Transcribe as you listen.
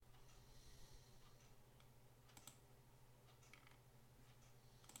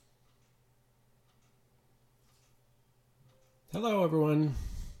Hello, everyone,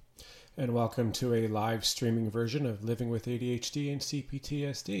 and welcome to a live streaming version of Living with ADHD and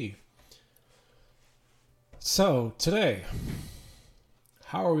CPTSD. So, today,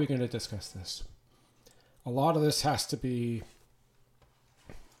 how are we going to discuss this? A lot of this has to be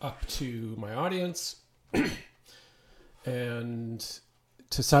up to my audience, and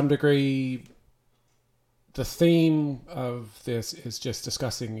to some degree, the theme of this is just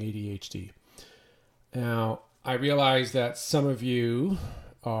discussing ADHD. Now, I realize that some of you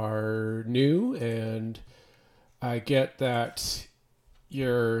are new, and I get that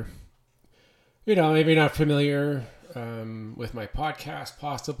you're, maybe not familiar with my podcast,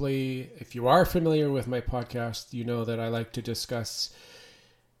 possibly. If you are familiar with my podcast, you know that I like to discuss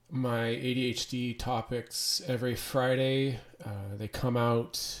my ADHD topics every Friday. They come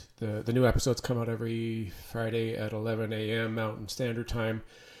out, the new episodes come out every Friday at 11 a.m. Mountain Standard Time.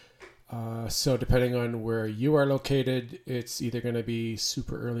 So depending on where you are located, it's either going to be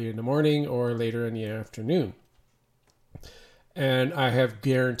super early in the morning or later in the afternoon. And I have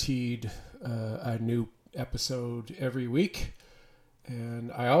guaranteed a new episode every week.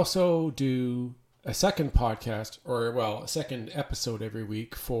 And I also do a second podcast, a second episode every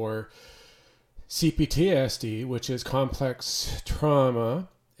week for CPTSD, which is complex trauma.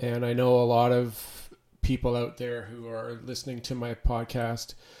 And I know a lot of people out there who are listening to my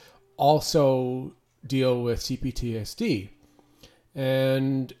podcast also deal with CPTSD,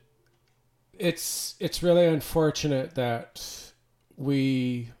 and it's really unfortunate that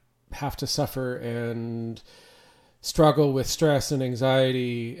we have to suffer and struggle with stress and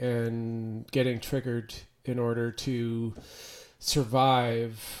anxiety and getting triggered in order to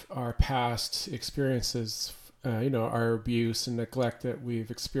survive our past experiences, our abuse and neglect that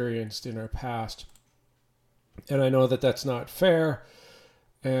we've experienced in our past. And I know that that's not fair.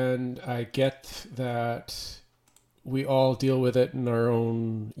 And I get that we all deal with it in our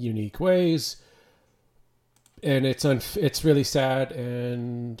own unique ways. And it's really sad,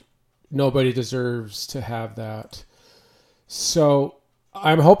 and nobody deserves to have that. So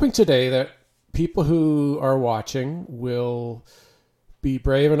I'm hoping today that people who are watching will be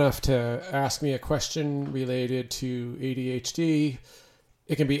brave enough to ask me a question related to ADHD.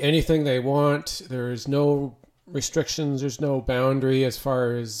 It can be anything they want. There's no restrictions, there's no boundary as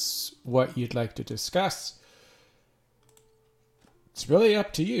far as what you'd like to discuss. It's really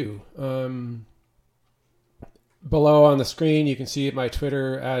up to you. Below on the screen, you can see my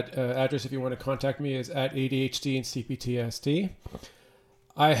Twitter address if you want to contact me is at ADHD and CPTSD.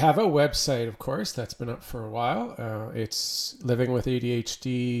 I have a website, of course, that's been up for a while. It's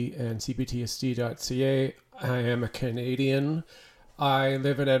livingwithadhd and cptsd.ca. I am a Canadian. I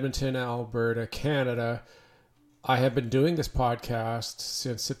live in Edmonton, Alberta, Canada. I have been doing this podcast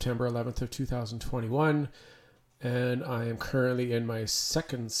since September 11th of 2021, and I am currently in my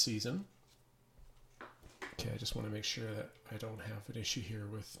second season. Okay, I just want to make sure that I don't have an issue here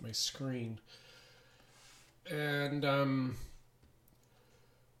with my screen. And,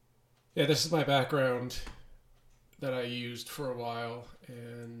 this is my background that I used for a while,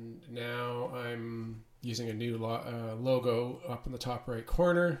 and now I'm using a new logo up in the top right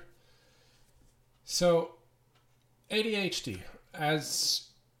corner. So, ADHD, as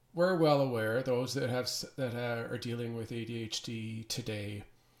we're well aware, those that are dealing with ADHD today,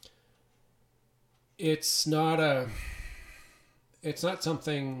 it's not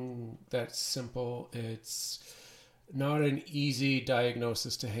something that's simple. It's not an easy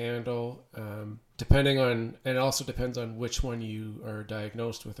diagnosis to handle, and also depends on which one you are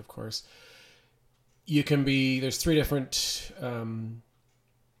diagnosed with, of course. There's three different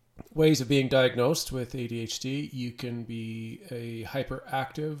ways of being diagnosed with ADHD. You can be a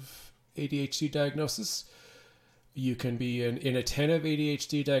hyperactive ADHD diagnosis. You can be an inattentive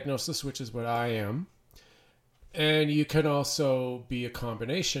ADHD diagnosis, which is what I am. And you can also be a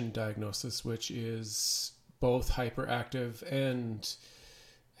combination diagnosis, which is both hyperactive and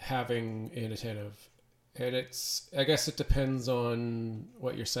having inattentive. And I guess it depends on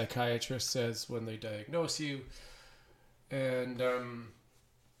what your psychiatrist says when they diagnose you. And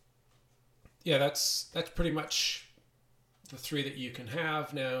that's pretty much the three that you can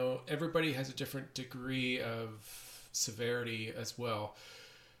have. Now, everybody has a different degree of severity as well.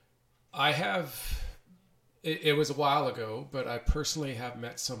 It was a while ago, but I personally have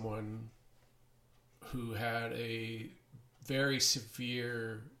met someone who had a very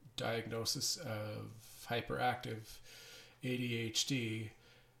severe diagnosis of hyperactive ADHD.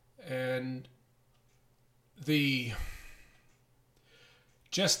 And the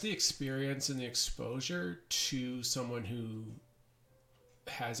experience and the exposure to someone who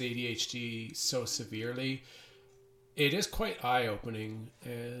has ADHD so severely it is quite eye-opening,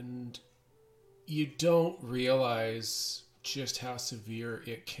 and you don't realize just how severe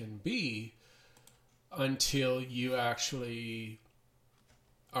it can be until you actually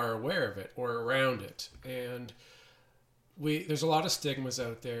are aware of it or around it. And there's a lot of stigmas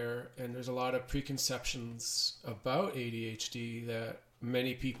out there, and there's a lot of preconceptions about ADHD that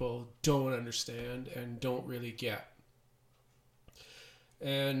many people don't understand and don't really get.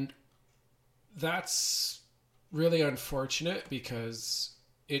 And that's really unfortunate because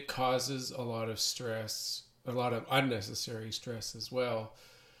it causes a lot of stress, a lot of unnecessary stress as well.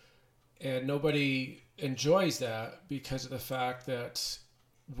 And nobody enjoys that because of the fact that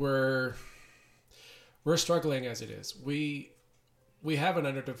we're struggling as it is. We have an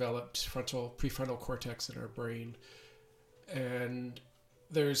underdeveloped prefrontal cortex in our brain, and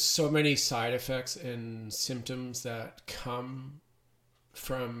there's so many side effects and symptoms that come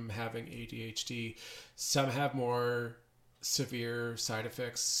from having ADHD. Some have more severe side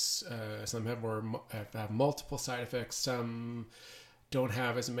effects. Some have multiple side effects. Some don't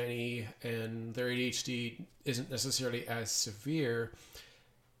have as many, and their ADHD isn't necessarily as severe.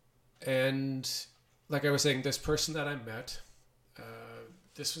 And like I was saying, this person that I met,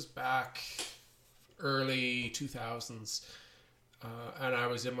 this was back early 2000s, and I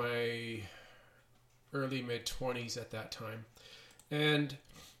was in my early mid-20s at that time. And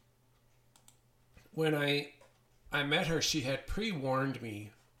when I met her, she had pre-warned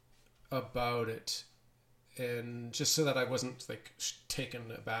me about it, and just so that I wasn't like taken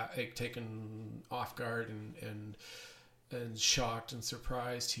off guard and shocked and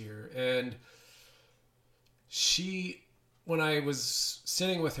surprised here. And when I was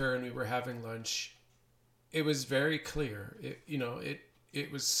sitting with her and we were having lunch, it was very clear.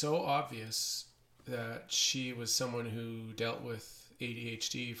 It was so obvious that she was someone who dealt with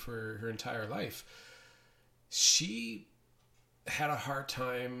ADHD for her entire life. She had a hard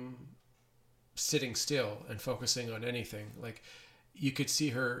time sitting still and focusing on anything. Like, you could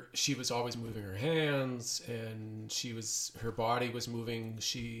see she was always moving her hands, and her body was moving.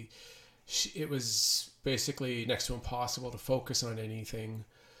 It was basically next to impossible to focus on anything,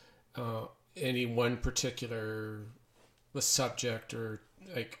 any one particular subject, or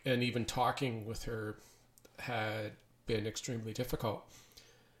and even talking with her had been extremely difficult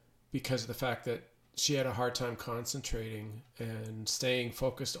because of the fact that she had a hard time concentrating and staying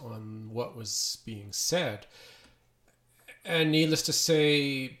focused on what was being said. And needless to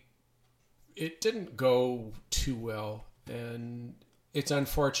say, it didn't go too well. And it's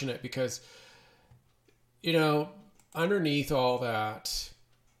unfortunate because, underneath all that,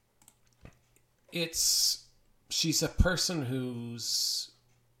 she's a person who's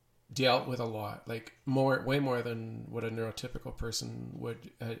dealt with a lot, like way more than what a neurotypical person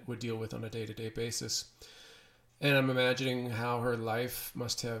would deal with on a day-to-day basis. And I'm imagining how her life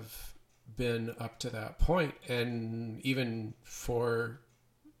must have been up to that point, and even for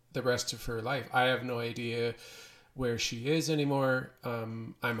the rest of her life. I have no idea where she is anymore.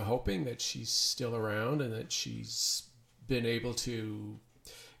 I'm hoping that she's still around and that she's been able to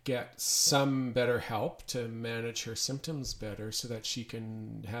get some better help to manage her symptoms better so that she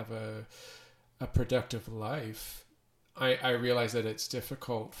can have a productive life. I realize that it's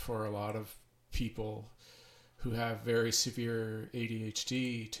difficult for a lot of people who have very severe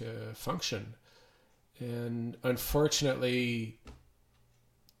ADHD to function. And unfortunately,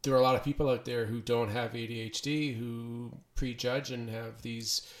 there are a lot of people out there who don't have ADHD who prejudge and have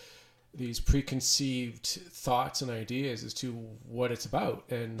these preconceived thoughts and ideas as to what it's about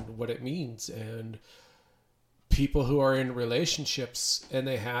and what it means. And people who are in relationships and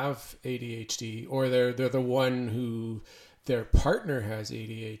they have ADHD, or they're the one who their partner has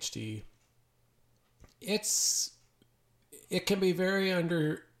ADHD, it can be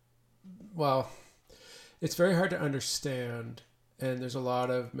it's very hard to understand, and there's a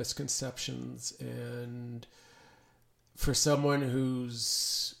lot of misconceptions. And for someone who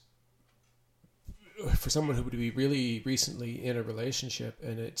would be really recently in a relationship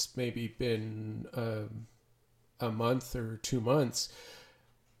and it's maybe been a month or 2 months,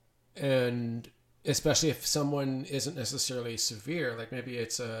 and especially if someone isn't necessarily severe, like maybe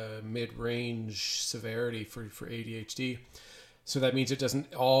it's a mid-range severity for ADHD, so that means it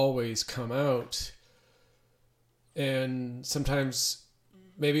doesn't always come out, and sometimes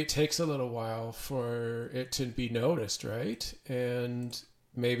maybe it takes a little while for it to be noticed, right? And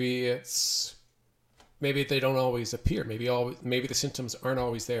maybe they don't always appear. Maybe the symptoms aren't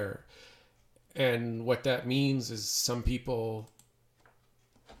always there. And what that means is some people,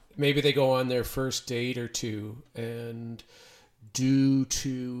 maybe they go on their first date or two and due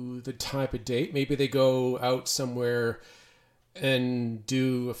to the type of date. Maybe they go out somewhere and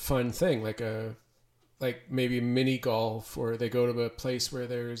do a fun thing, like maybe mini golf, or they go to a place where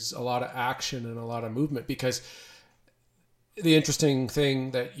there's a lot of action and a lot of movement. Because the interesting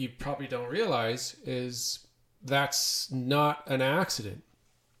thing that you probably don't realize is that's not an accident.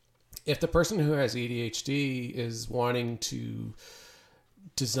 If the person who has ADHD is wanting to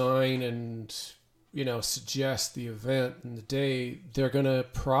design and, suggest the event and the day, they're going to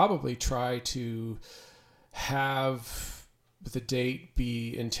probably try to have the date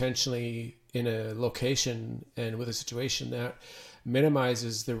be intentionally in a location and with a situation that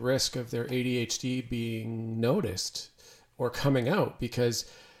minimizes the risk of their ADHD being noticed or coming out. Because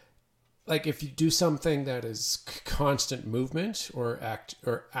like if you do something that is constant movement or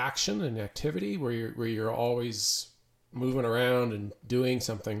action and activity where you're always moving around and doing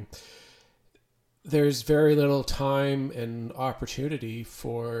something, there's very little time and opportunity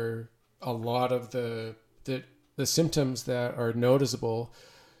for a lot of the symptoms that are noticeable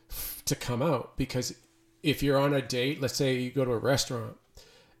to come out. Because if you're on a date, let's say you go to a restaurant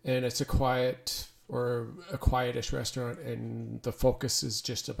and it's a quiet or a quietish restaurant, and the focus is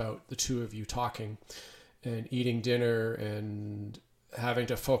just about the two of you talking and eating dinner and having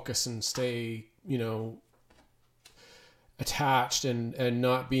to focus and stay, attached and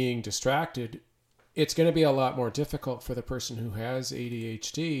not being distracted, it's going to be a lot more difficult for the person who has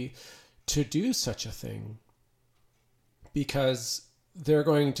ADHD to do such a thing, because they're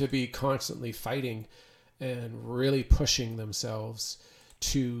going to be constantly fighting and really pushing themselves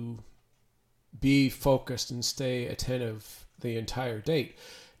to be focused and stay attentive the entire date.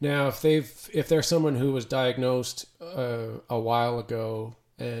 Now, if they're someone who was diagnosed a while ago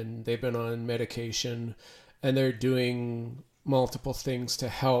and they've been on medication and they're doing multiple things to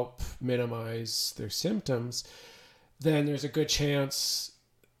help minimize their symptoms, then there's a good chance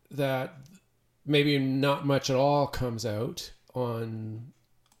that maybe not much at all comes out on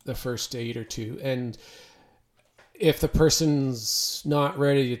the first date or two. And if the person's not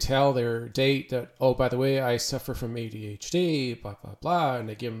ready to tell their date that, oh, by the way, I suffer from ADHD, blah, blah, blah, and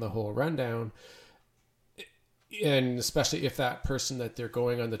they give them the whole rundown, and especially if that person that they're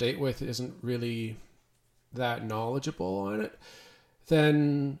going on the date with isn't really that knowledgeable on it,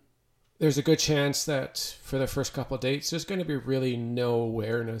 then there's a good chance that for the first couple of dates, there's going to be really no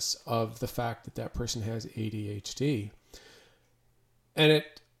awareness of the fact that that person has ADHD. And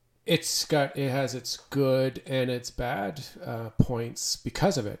it has its good and its bad points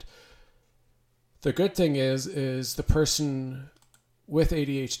because of it. The good thing is the person with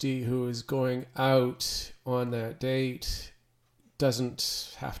ADHD who is going out on that date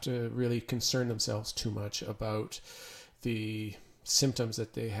doesn't have to really concern themselves too much about the symptoms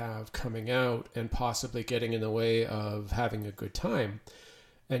that they have coming out and possibly getting in the way of having a good time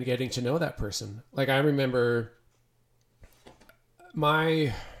and getting to know that person. Like I remember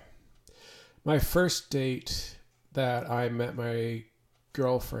my first date that I met my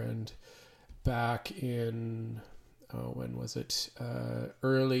girlfriend back in, when was it?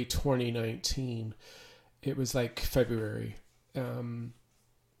 Early 2019. It was like February.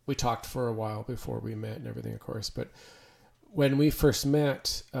 We talked for a while before we met and everything, of course. But when we first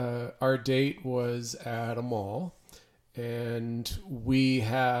met, our date was at a mall, and we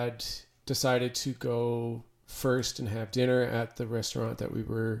had decided to go first and have dinner at the restaurant that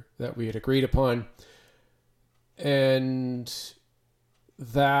we had agreed upon. And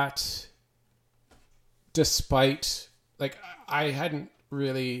that, despite, like, I hadn't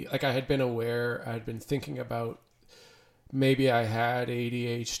really, like, I had been aware, I had been thinking about maybe I had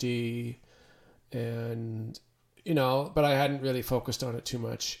ADHD and, but I hadn't really focused on it too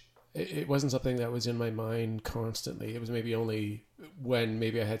much. It wasn't something that was in my mind constantly. It was maybe only when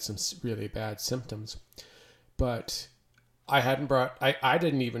maybe I had some really bad symptoms. But I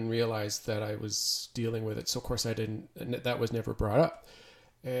didn't even realize that I was dealing with it. So of course I didn't, and that was never brought up.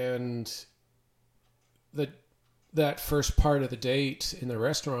 And that first part of the date in the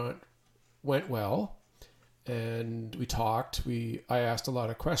restaurant went well. And we talked, I asked a lot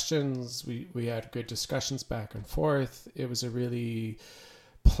of questions. We had good discussions back and forth. It was a really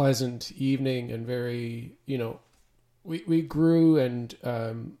pleasant evening and very, we grew and,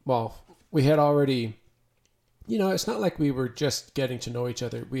 we had already, it's not like we were just getting to know each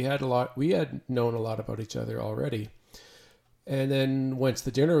other. We had known a lot about each other already. And then once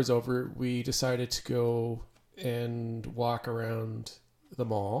the dinner was over, we decided to go and walk around the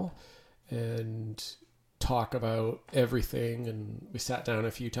mall and talk about everything. And we sat down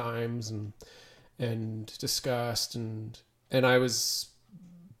a few times and discussed, and I was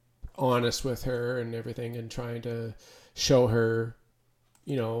honest with her and everything, and trying to show her,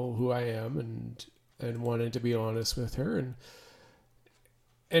 who I am, and wanted to be honest with her,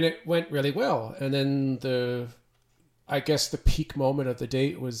 and it went really well. And then I guess the peak moment of the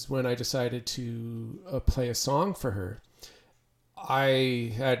date was when I decided to play a song for her.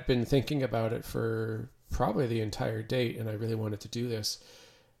 I had been thinking about it for probably the entire date, and I really wanted to do this.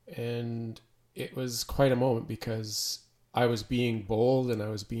 And it was quite a moment because I was being bold and I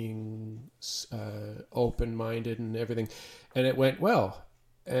was being open-minded and everything. And it went well.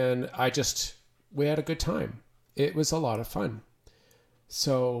 And we had a good time. It was a lot of fun.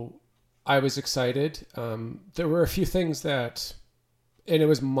 So I was excited. There were a few things and it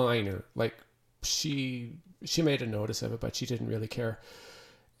was minor. Like she made a notice of it, but she didn't really care.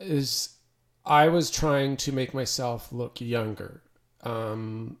 I was trying to make myself look younger.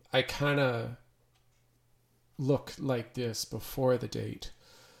 I kind of looked like this before the date.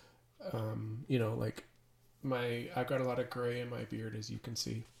 Like I've got a lot of gray in my beard, as you can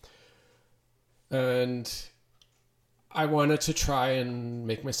see. And I wanted to try and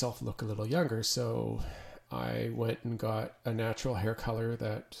make myself look a little younger, so I went and got a natural hair color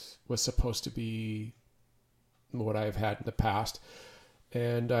that was supposed to be what I've had in the past,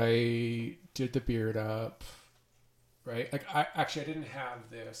 and I did the beard up, right? Like I didn't have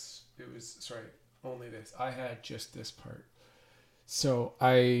this. It was, only this. I had just this part. So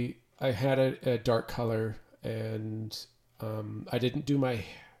I had a dark color, and I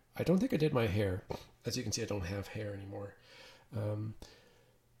don't think I did my hair. As you can see, I don't have hair anymore.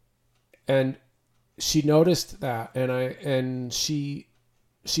 And she noticed that, and she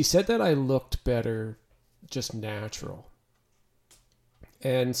said that I looked better just natural.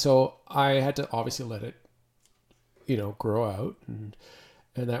 And so I had to obviously let it, grow out. And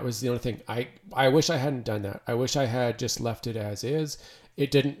that was the only thing. I wish I hadn't done that. I wish I had just left it as is.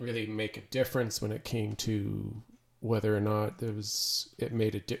 It didn't really make a difference when it came to whether or not it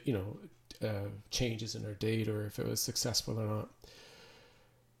made changes in our date or if it was successful or not.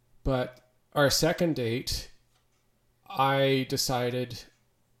 But our second date, I decided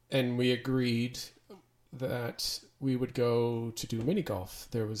and we agreed that we would go to do mini golf.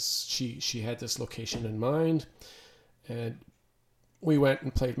 She had this location in mind, and we went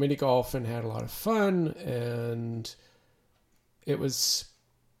and played mini golf and had a lot of fun, and it was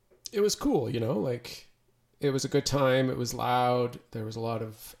cool, like it was a good time. It was loud. There was a lot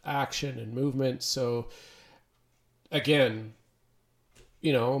of action and movement. So again,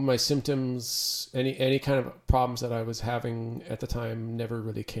 my symptoms, any kind of problems that I was having at the time never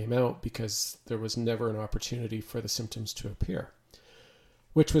really came out because there was never an opportunity for the symptoms to appear,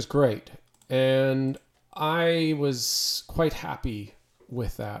 which was great. And I was quite happy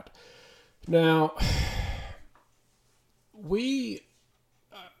with that. Now,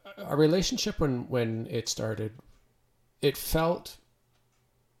 our relationship when it started, it felt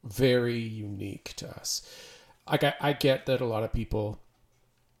very unique to us. I get that a lot of people,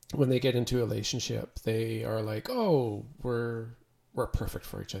 when they get into a relationship, they are like, oh, we're perfect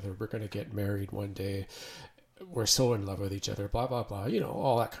for each other. We're going to get married one day. We're so in love with each other, blah, blah, blah,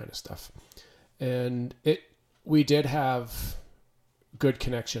 all that kind of stuff. And we did have good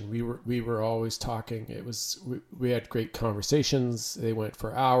connection. We were always talking. We had great conversations. They went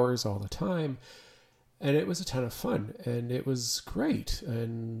for hours all the time, and it was a ton of fun, and it was great.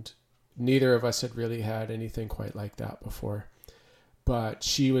 And neither of us had really had anything quite like that before. But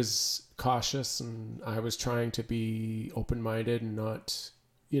she was cautious, and I was trying to be open-minded and not,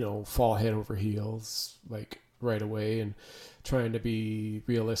 fall head over heels like right away, and trying to be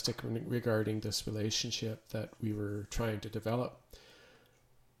realistic regarding this relationship that we were trying to develop.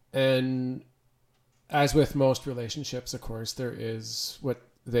 And as with most relationships, of course, there is what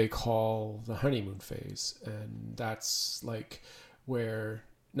they call the honeymoon phase. And that's like where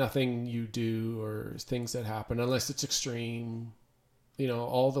nothing you do or things that happen, unless it's extreme,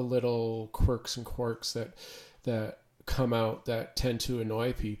 all the little quirks and quirks that come out that tend to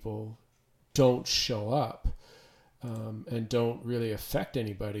annoy people don't show up, and don't really affect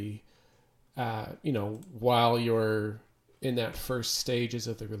anybody, while you're in that first stages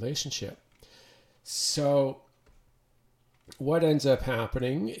of the relationship. So what ends up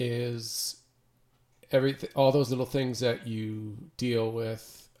happening is all those little things that you deal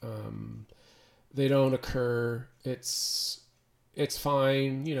with, they don't occur. It's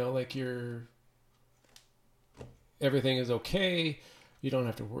fine, like everything is okay. You don't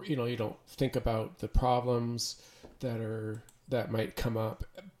have to worry, you don't think about the problems that might come up.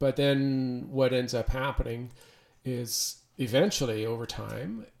 But then what ends up happening is eventually over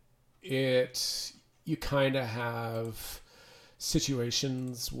time, you kind of have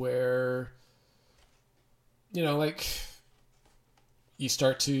situations where, like you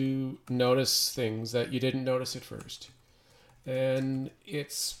start to notice things that you didn't notice at first. And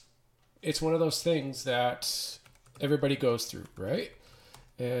it's one of those things that everybody goes through, right?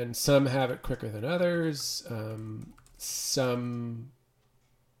 And some have it quicker than others. Some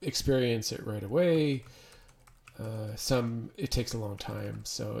experience it right away. Some it takes a long time.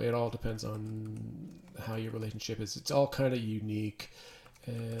 So it all depends on how your relationship is. It's all kind of unique,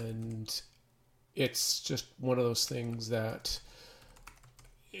 and it's just one of those things that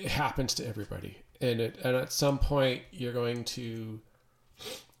it happens to everybody. And at some point you're going to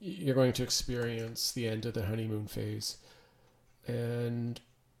experience the end of the honeymoon phase. And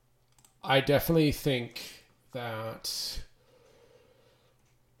I definitely think that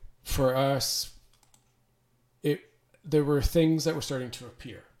for us, there were things that were starting to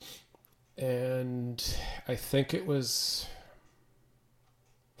appear. And I think it was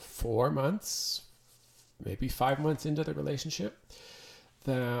 4 months, maybe 5 months into the relationship,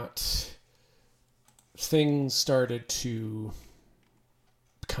 that things started to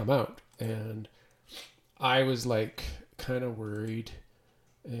come out. And I was like kind of worried,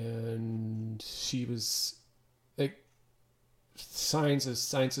 and she was like, signs of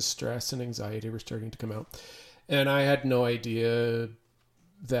stress and anxiety were starting to come out. And I had no idea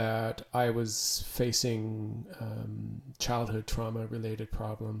that I was facing childhood trauma related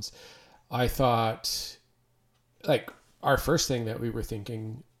problems. I thought, like, our first thing that we were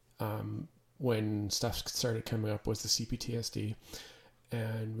thinking when stuff started coming up was the CPTSD.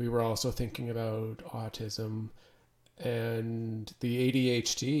 And we were also thinking about autism, and the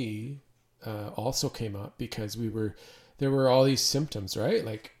ADHD also came up because there were all these symptoms, right?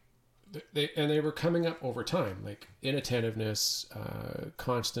 Like they were coming up over time, like inattentiveness,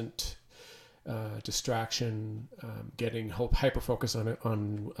 constant distraction, getting hyper focus on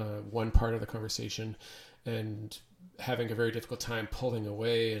one part of the conversation, and having a very difficult time pulling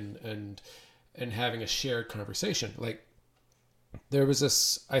away and having a shared conversation. Like, there was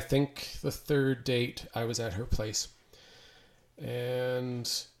this, I think the third date, I was at her place, and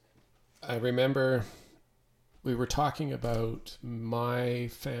I remember we were talking about my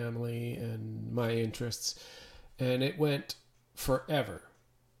family and my interests, and it went forever.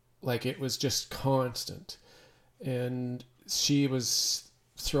 Like, it was just constant. And she was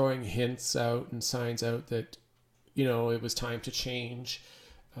throwing hints out and signs out that, it was time to change,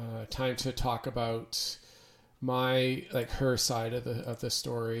 time to talk about her side of the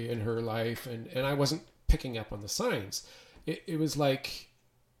story in her life. And I wasn't picking up on the signs. It was like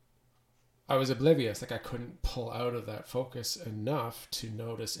I was oblivious. Like, I couldn't pull out of that focus enough to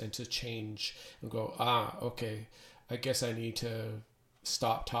notice and to change and go, okay, I guess I need to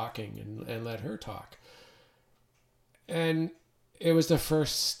stop talking and let her talk. And it was the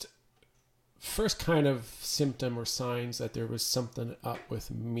first kind of symptom or signs that there was something up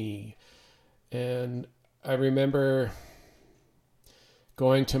with me. And I remember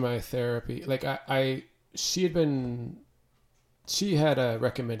going to my therapy. Like, she had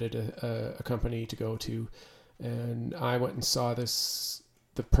recommended a company to go to, and I went and saw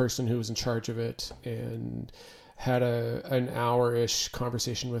the person who was in charge of it, and had an hour-ish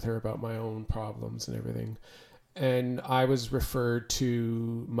conversation with her about my own problems and everything. And I was referred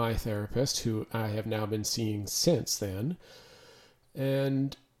to my therapist, who I have now been seeing since then.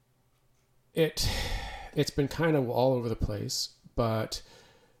 And it's been kind of all over the place, but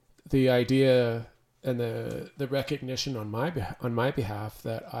the idea and the recognition on my behalf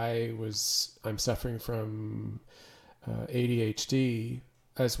that I'm suffering from ADHD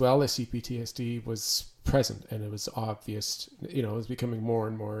as well as CPTSD was present, and it was obvious. It was becoming more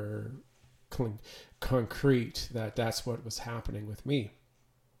and more concrete that that's what was happening with me.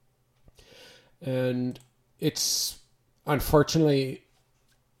 And it's, unfortunately,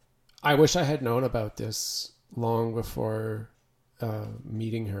 I wish I had known about this long before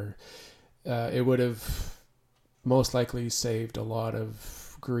meeting her. It would have most likely saved a lot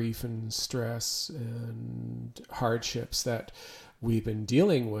of grief and stress and hardships that we've been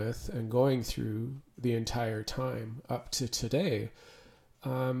dealing with and going through the entire time up to today.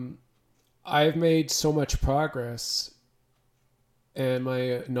 I've made so much progress, and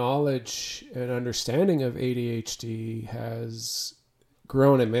my knowledge and understanding of ADHD has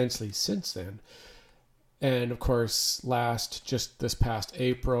grown immensely since then. And of course, just this past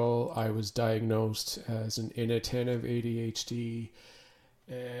April, I was diagnosed as an inattentive ADHD,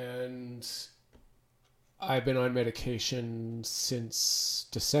 and I've been on medication since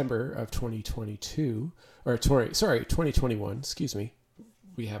December of 2022, 2021, excuse me.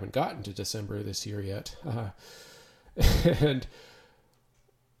 We haven't gotten to December this year yet. And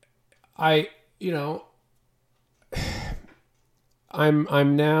I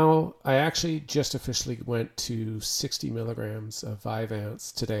I actually just officially went to 60 milligrams of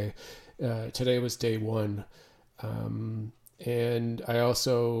Vyvanse today. Today was day one. And I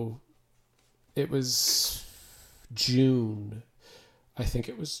also, it was June. I think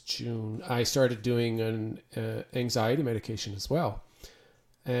it was June. I started doing an anxiety medication as well.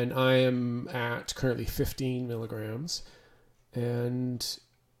 And I am at currently 15 milligrams. And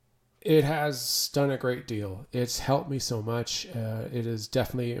it has done a great deal. It's helped me so much. It has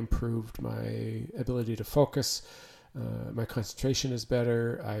definitely improved my ability to focus. My concentration is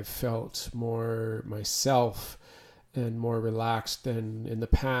better. I've felt more myself and more relaxed than in the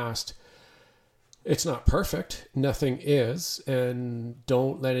past. It's not perfect. Nothing is. And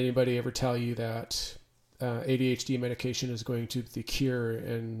don't let anybody ever tell you that ADHD medication is going to be the cure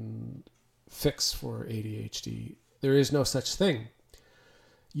and fix for ADHD. There is no such thing.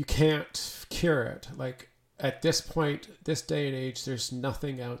 You can't cure it. Like at this point, this day and age, there's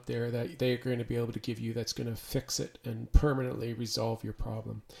nothing out there that they're going to be able to give you that's going to fix it and permanently resolve your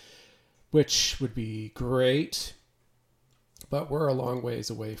problem, which would be great, but we're a long ways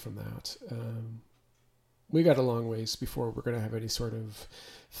away from that. We got a long ways before we're going to have any sort of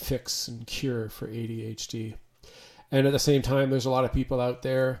fix and cure for ADHD. And at the same time, there's a lot of people out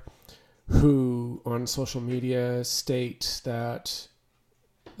there who on social media state that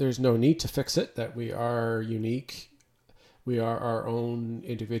there's no need to fix it, that we are unique. We are our own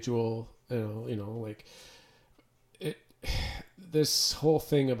individual, like it. This whole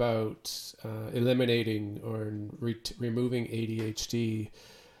thing about eliminating or removing ADHD,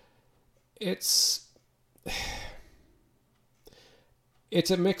 it's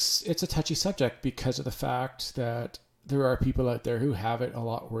a mix. It's a touchy subject because of the fact that there are people out there who have it a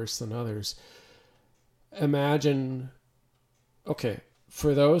lot worse than others. Imagine, okay,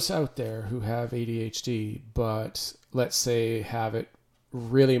 for those out there who have ADHD, but let's say have it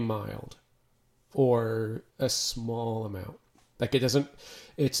really mild or a small amount, like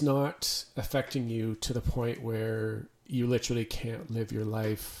it's not affecting you to the point where you literally can't live your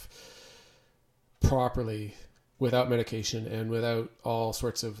life properly without medication and without all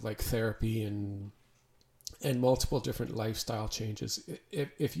sorts of like therapy and multiple different lifestyle changes.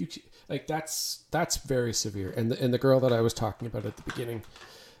 If you like, that's very severe. And the girl that I was talking about at the beginning,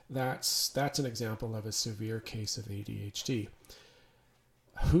 that's an example of a severe case of ADHD.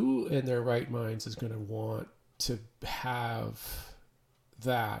 Who in their right minds is going to want to have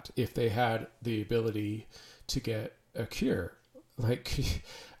that if they had the ability to get a cure? Like,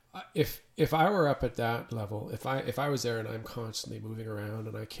 if I were up at that level, if I was there and I'm constantly moving around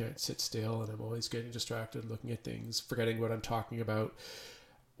and I can't sit still and I'm always getting distracted, looking at things, forgetting what I'm talking about,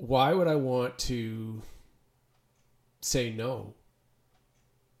 why would I want to say no?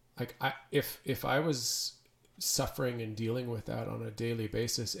 Like if I was suffering and dealing with that on a daily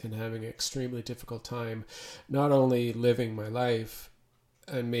basis and having an extremely difficult time, not only living my life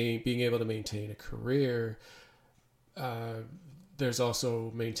and being able to maintain a career, there's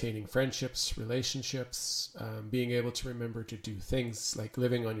also maintaining friendships, relationships, being able to remember to do things like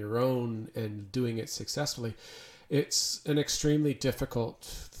living on your own and doing it successfully. It's an extremely difficult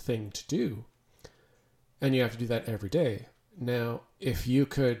thing to do. And you have to do that every day. Now, if you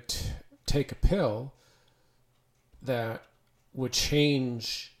could take a pill that would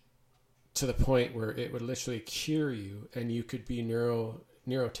change to the point where it would literally cure you and you could be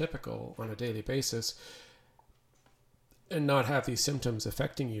neurotypical on a daily basis, and not have these symptoms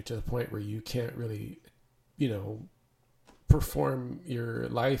affecting you to the point where you can't really, perform your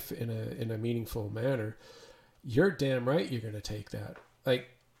life in a meaningful manner, you're damn right you're going to take that. Like,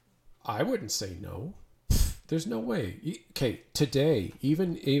 I wouldn't say no. There's no way. Okay, today,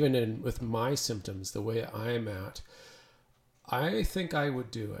 even with my symptoms, the way I'm at, I think I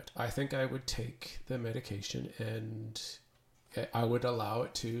would do it. I think I would take the medication and I would allow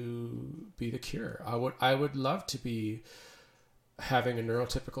it to be the cure. I would love to be having a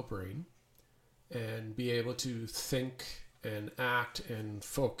neurotypical brain and be able to think and act and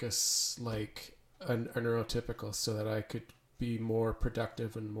focus like a neurotypical, so that I could be more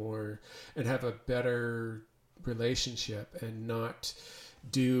productive and have a better relationship and not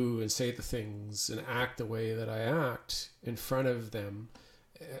do and say the things and act the way that I act in front of them.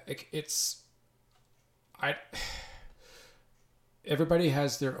 Everybody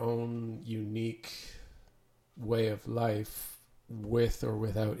has their own unique way of life with or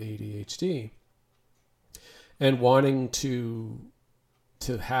without ADHD, and wanting to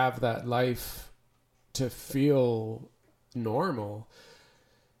have that life to feel normal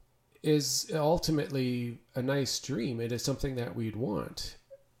is ultimately a nice dream. It is something that we'd want.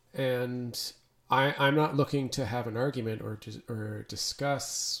 And I'm not looking to have an argument or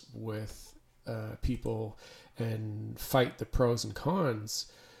discuss with people and fight the pros and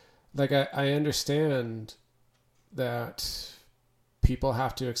cons. Like I understand that people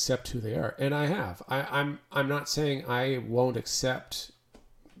have to accept who they are, and I have. I'm not saying I won't accept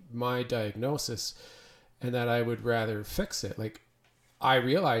my diagnosis and that I would rather fix it. Like, I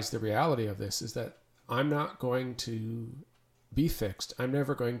realize the reality of this is that I'm not going to be fixed. I'm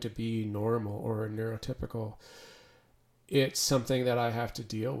never going to be normal or neurotypical. It's something that I have to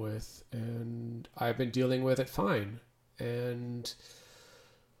deal with, and I've been dealing with it fine. And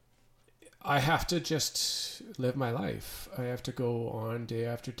I have to just live my life. I have to go on day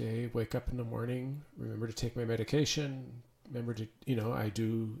after day, wake up in the morning, remember to take my medication, remember to, I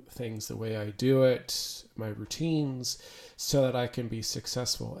do things the way I do it, my routines, so that I can be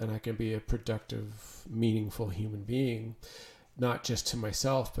successful and I can be a productive, meaningful human being, not just to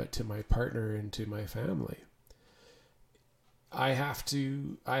myself, but to my partner and to my family. I have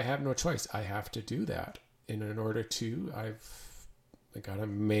no choice. I have to do that. And in order to, I got to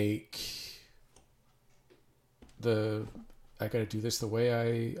I got to do this the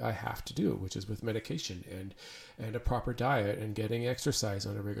way I have to do it, which is with medication and a proper diet and getting exercise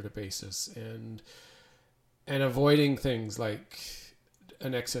on a regular basis and avoiding things like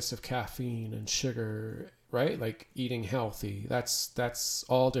an excess of caffeine and sugar, right? Like eating healthy. That's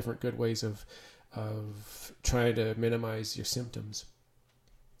all different good ways of trying to minimize your symptoms.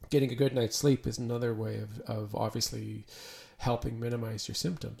 Getting a good night's sleep is another way of obviously helping minimize your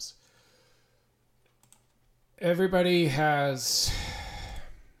symptoms. Everybody has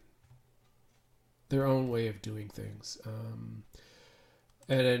their own way of doing things.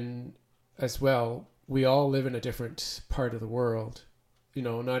 And then as well, we all live in a different part of the world.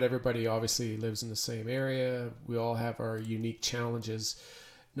 Not everybody obviously lives in the same area. We all have our unique challenges,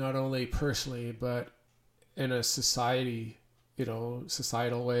 not only personally, but in a societal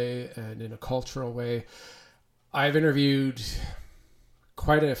way and in a cultural way. I've interviewed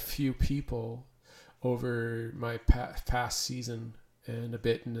quite a few people over my past season and a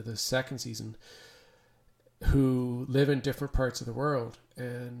bit into the second season who live in different parts of the world.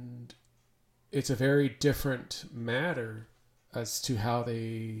 And it's a very different matter as to how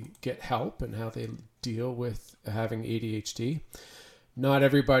they get help and how they deal with having ADHD. Not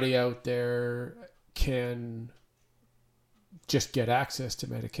everybody out there can just get access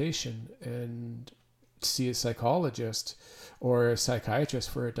to medication and see a psychologist or a psychiatrist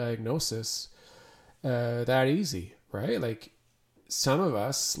for a diagnosis that easy, right? Like some of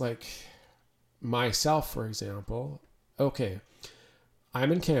us, like myself, for example, okay,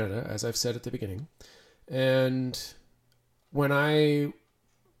 I'm in Canada, as I've said at the beginning, and when I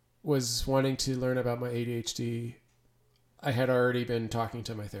was wanting to learn about my ADHD, I had already been talking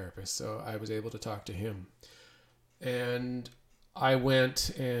to my therapist, so I was able to talk to him. And I went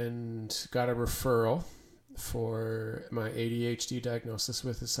and got a referral for my ADHD diagnosis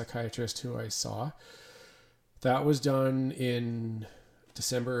with a psychiatrist who I saw. That was done in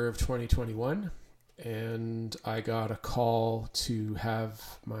December of 2021, and I got a call to have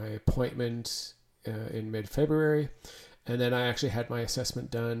my appointment in mid-February, and then I actually had my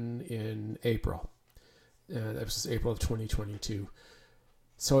assessment done in April. That was April of 2022.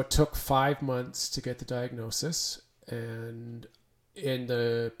 So it took 5 months to get the diagnosis, and in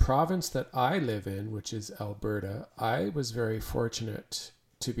the province that I live in, which is Alberta, I was very fortunate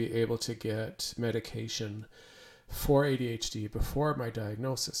to be able to get medication for ADHD before my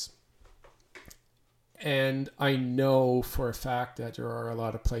diagnosis. And I know for a fact that there are a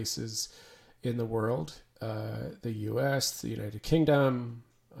lot of places in the world, the US, the United Kingdom,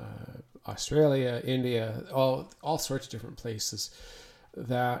 Australia, India, all sorts of different places,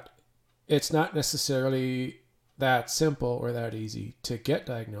 that it's not necessarily that simple or that easy to get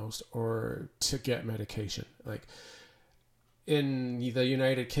diagnosed or to get medication. Like in the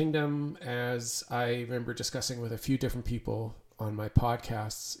United Kingdom, as I remember discussing with a few different people on my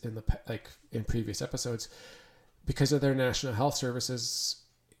podcasts in previous episodes, because of their national health services,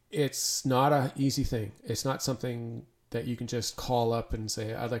 it's not an easy thing. It's not something that you can just call up and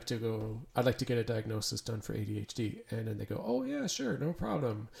say, I'd like to get a diagnosis done for ADHD. And then they go, oh yeah, sure, no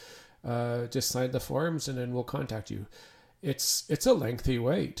problem. Just sign the forms and then we'll contact you. It's a lengthy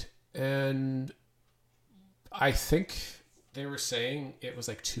wait. And I think they were saying it was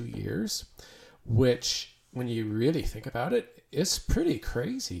like 2 years, which when you really think about it, it's pretty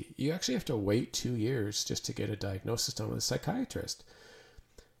crazy. You actually have to wait 2 years just to get a diagnosis done with a psychiatrist.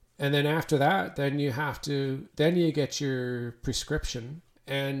 And then after that, then you get your prescription,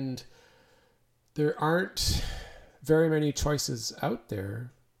 and there aren't very many choices out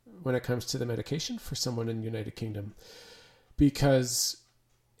there when it comes to the medication for someone in the United Kingdom, because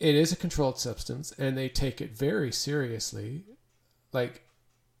it is a controlled substance and they take it very seriously. Like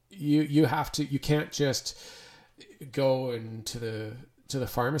you can't just go into the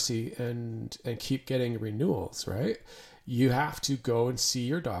pharmacy and keep getting renewals, right? You have to go and see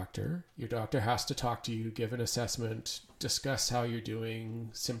your doctor. Your doctor has to talk to you, give an assessment, discuss how you're doing,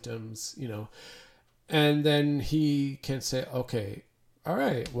 symptoms, and then he can say, okay, all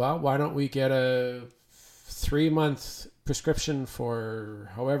right, well, why don't we get a 3-month prescription for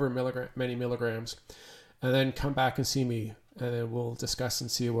however many milligrams, and then come back and see me, and then we'll discuss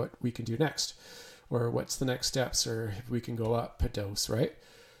and see what we can do next, or what's the next steps, or if we can go up a dose, right?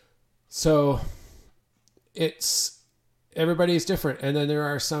 So everybody's different. And then there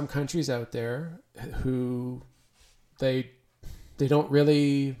are some countries out there who they don't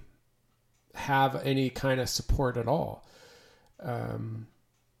really have any kind of support at all.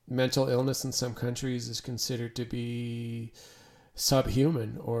 Mental illness in some countries is considered to be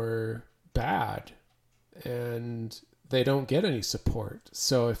subhuman or bad, and they don't get any support.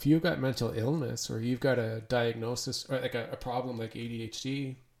 So if you've got mental illness, or you've got a diagnosis, or like a problem like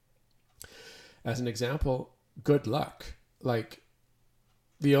ADHD, as an example, good luck. Like,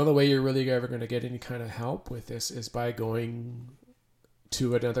 the only way you're really ever going to get any kind of help with this is by going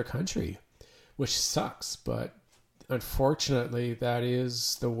to another country, which sucks, but unfortunately that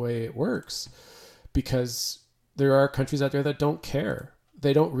is the way it works, because there are countries out there that don't care.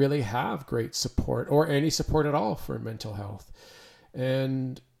 They don't really have great support or any support at all for mental health.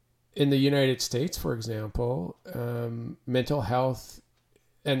 And in the United States, for example, mental health,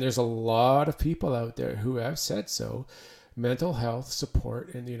 and there's a lot of people out there who have said so, mental health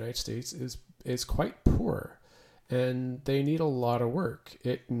support in the United States is quite poor, and they need a lot of work.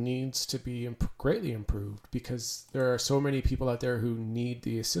 It needs to be greatly improved, because there are so many people out there who need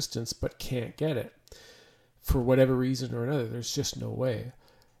the assistance but can't get it for whatever reason or another. There's just no way.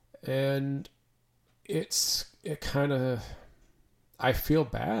 And I feel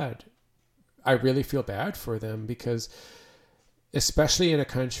bad. I really feel bad for them, because especially in a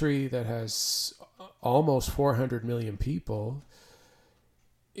country that has almost 400 million people,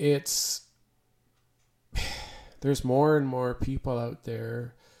 there's more and more people out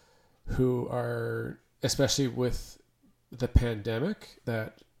there who are, especially with the pandemic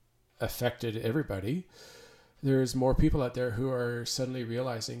that affected everybody, there's more people out there who are suddenly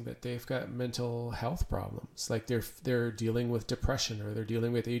realizing that they've got mental health problems. Like they're dealing with depression, or they're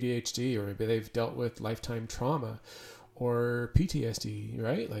dealing with ADHD, or maybe they've dealt with lifetime trauma or PTSD,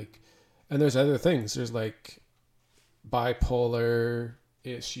 right? Like, and there's other things. There's like bipolar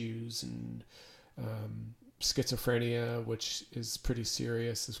issues and schizophrenia, which is pretty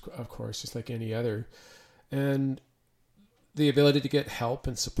serious, of course, just like any other. And the ability to get help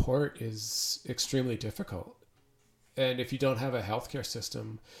and support is extremely difficult. And if you don't have a healthcare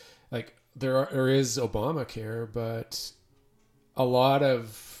system, like there is Obamacare, but a lot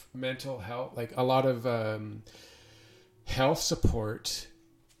of mental health, like a lot of health support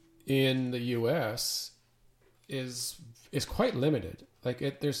in the US is quite limited.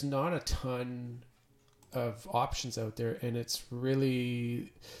 Like there's not a ton of options out there, and it's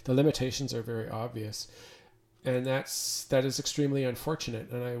really, the limitations are very obvious, and that is extremely unfortunate,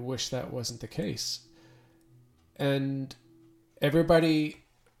 and I wish that wasn't the case. And everybody,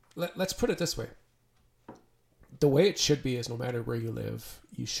 let's put it this way: the way it should be is, no matter where you live,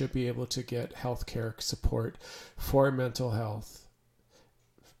 you should be able to get healthcare support for mental health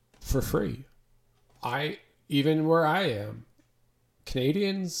for free. Even where I am,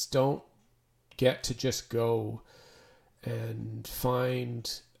 Canadians don't get to just go and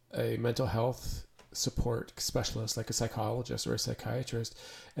find a mental health support specialist, like a psychologist or a psychiatrist,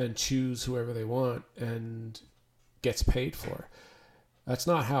 and choose whoever they want and gets paid for. That's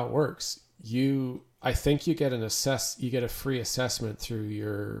not how it works. I think you get a free assessment through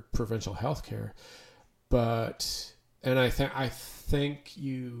your provincial healthcare,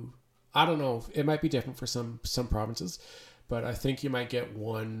 I don't know, it might be different for some provinces, but I think you might get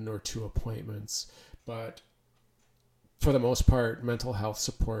 1 or 2 appointments. But for the most part, mental health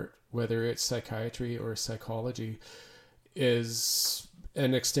support, whether it's psychiatry or psychology, is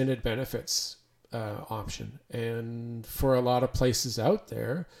an extended benefits option. And for a lot of places out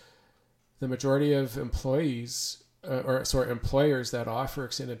there, the majority of employers that offer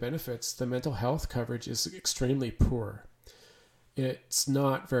extended benefits, the mental health coverage is extremely poor. It's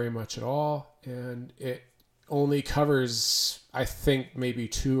not very much at all, and it only covers, I think, maybe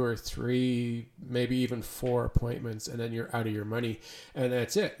 2 or 3, maybe even 4 appointments, and then you're out of your money, and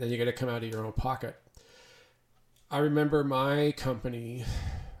that's it. Then you got to come out of your own pocket. I remember my company,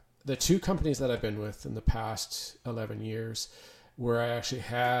 the two companies that I've been with in the past 11 years, where I actually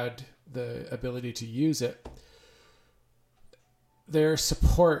had the ability to use it, their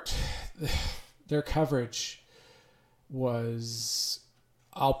support, their coverage was,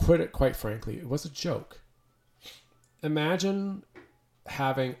 I'll put it quite frankly, it was a joke. Imagine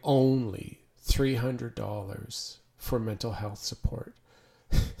having only $300 for mental health support.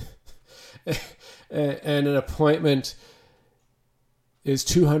 And an appointment is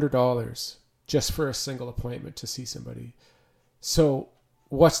 $200 just for a single appointment to see somebody. So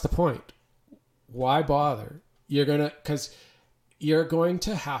what's the point? Why bother? Because you're going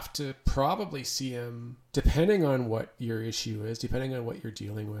to have to probably see them, depending on what your issue is, depending on what you're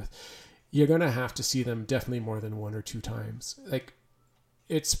dealing with, you're going to have to see them definitely more than 1 or 2 times. Like,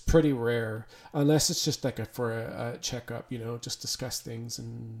 it's pretty rare, unless it's just like for a checkup, just discuss things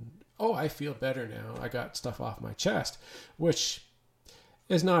and, oh, I feel better now. I got stuff off my chest, which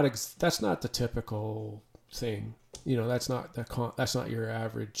is that's not the typical thing. That's not your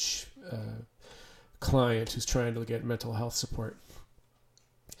average client who's trying to get mental health support.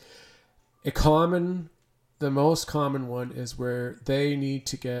 The most common one is where they need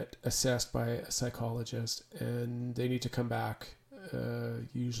to get assessed by a psychologist, and they need to come back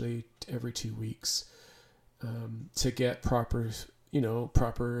usually every 2 weeks to get proper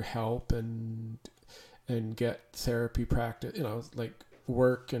help and get therapy practice, like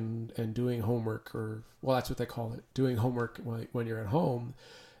work and doing homework, or, well, that's what they call it, doing homework when you're at home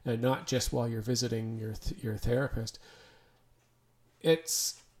and not just while you're visiting your therapist.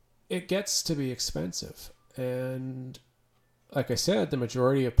 It gets to be expensive. And like I said, the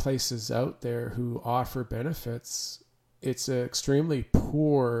majority of places out there who offer benefits, it's an extremely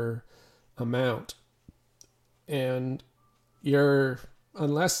poor amount. And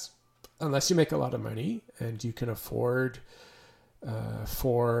unless you make a lot of money and you can afford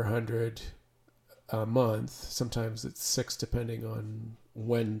 $400 a month, sometimes it's $600 depending on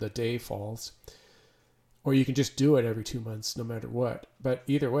when the day falls, or you can just do it every 2 months no matter what. But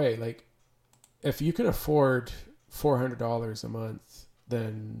either way, like, if you can afford $400 a month,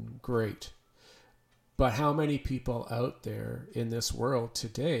 then great. But how many people out there in this world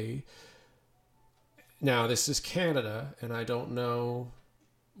today, now this is Canada, and I don't know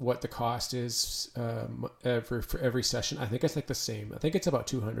what the cost is for every session. I think it's like the same. I think it's about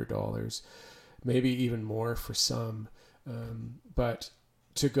 $200, maybe even more for some. But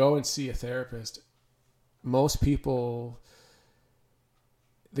to go and see a therapist, most people,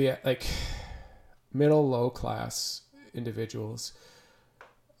 middle, low class individuals,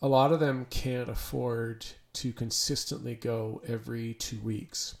 a lot of them can't afford to consistently go every 2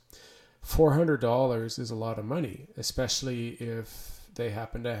 weeks. $400 is a lot of money, especially if they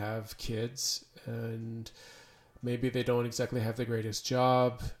happen to have kids and maybe they don't exactly have the greatest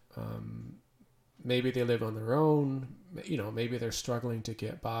job. Maybe they live on their own. Maybe they're struggling to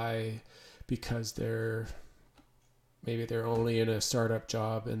get by because maybe they're only in a startup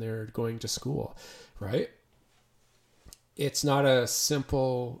job and they're going to school, right? It's not a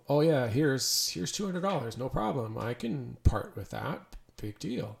simple, oh yeah, here's $200, no problem, I can part with that, big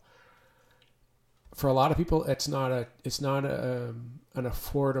deal. For a lot of people, it's not an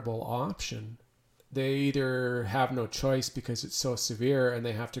affordable option. They either have no choice because it's so severe and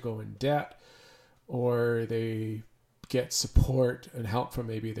they have to go in debt, or they get support and help from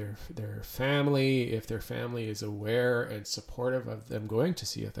maybe their family, if their family is aware and supportive of them going to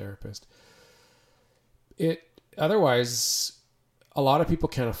see a therapist. Otherwise, a lot of people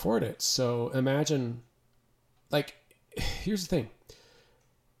can't afford it. So imagine, here's the thing.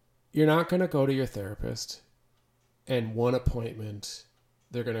 You're not going to go to your therapist and one appointment,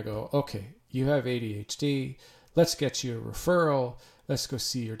 they're going to go, okay, you have ADHD. Let's get you a referral. Let's go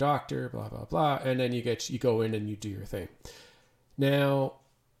see your doctor, blah, blah, blah. And then you go in and you do your thing. Now,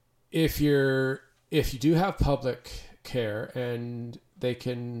 if you do have public care and they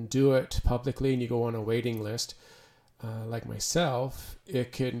can do it publicly and you go on a waiting list, like myself,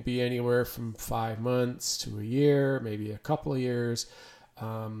 it can be anywhere from 5 months to a year, maybe a couple of years.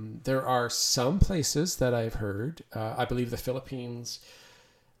 There are some places that I've heard, I believe the Philippines,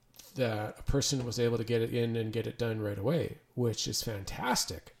 that a person was able to get it in and get it done right away, which is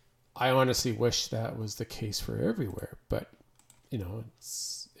fantastic. I honestly wish that was the case for everywhere, but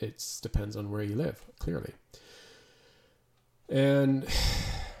it depends on where you live, clearly. And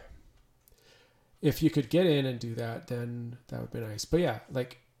if you could get in and do that, then that would be nice. But yeah,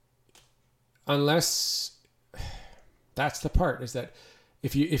 unless, that's the part, is that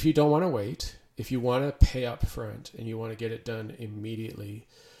if you don't want to wait, if you want to pay up front and you want to get it done immediately,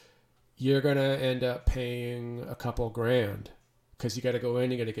 you're going to end up paying a couple grand because you got to go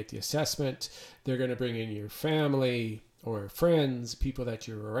in, you got to get the assessment. They're going to bring in your family or friends, people that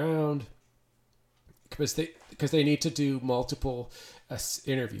you're around, because they need to do multiple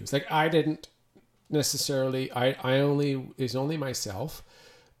interviews. Like I didn't necessarily, is only myself,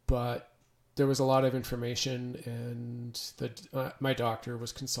 but there was a lot of information, and my doctor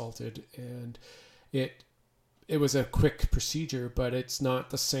was consulted, and it was a quick procedure, but it's not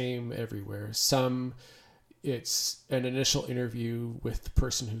the same everywhere. It's an initial interview with the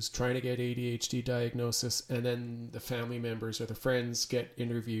person who's trying to get ADHD diagnosis, and then the family members or the friends get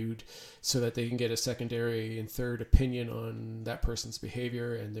interviewed so that they can get a secondary and third opinion on that person's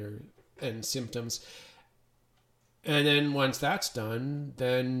behavior and symptoms. And then once that's done,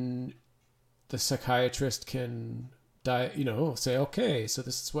 then the psychiatrist can say, okay, so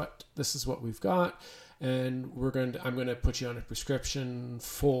this is what we've got, and I'm going to put you on a prescription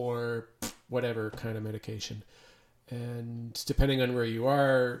for whatever kind of medication. And depending on where you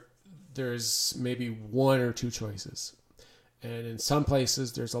are, there's maybe one or two choices. And in some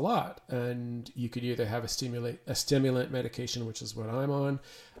places there's a lot, and you could either have a stimulant medication, which is what I'm on.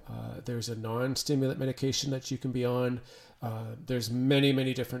 There's a non-stimulant medication that you can be on. There's many,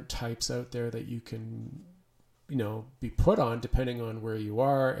 many different types out there that you can, be put on depending on where you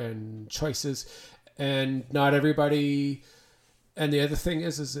are, and choices. And not everybody. And the other thing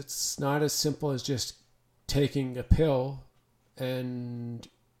is it's not as simple as just taking a pill and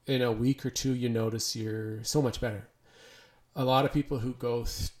in a week or two you notice you're so much better. A lot of people who go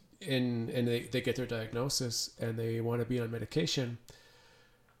in and they get their diagnosis and they want to be on medication,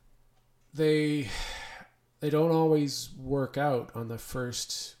 they don't always work out on the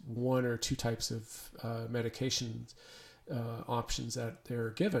first one or two types of medications options that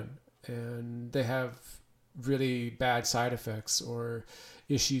they're given, and they have really bad side effects or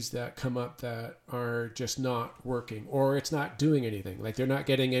issues that come up that are just not working, or it's not doing anything. Like they're not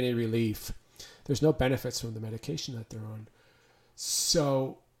getting any relief. There's no benefits from the medication that they're on.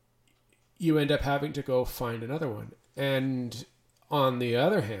 So you end up having to go find another one. And on the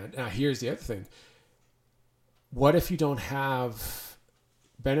other hand, now here's the other thing. What if you don't have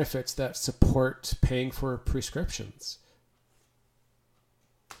benefits that support paying for prescriptions?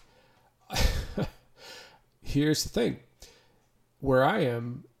 Here's the thing. Where I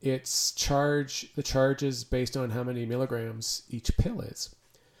am, the charge is based on how many milligrams each pill is.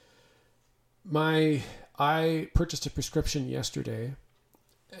 I purchased a prescription yesterday,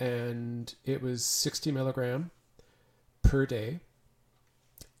 and it was 60 milligram per day.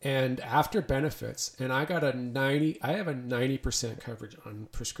 And after benefits, and I have a 90% coverage on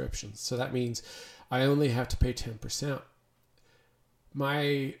prescriptions. So that means I only have to pay 10%.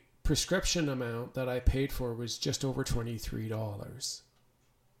 My prescription amount that I paid for was just over $23.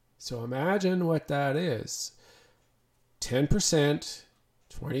 So imagine what that is. 10%,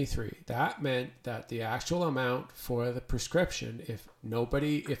 23. That meant that the actual amount for the prescription, if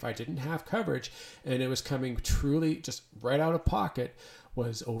I didn't have coverage and it was coming truly just right out of pocket,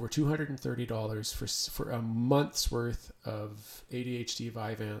 was over $230 for a month's worth of ADHD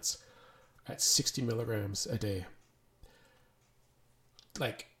Vyvanse at 60 milligrams a day.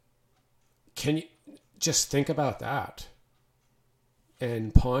 Like, can you just think about that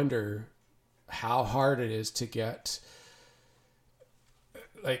and ponder how hard it is to get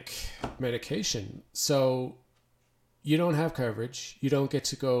medication? So you don't have coverage. You don't get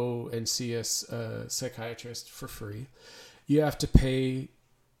to go and see a psychiatrist for free. You have to pay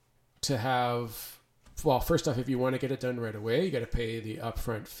to have, first off, if you want to get it done right away, you got to pay the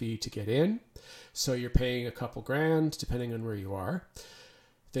upfront fee to get in. So you're paying a couple grand, depending on where you are.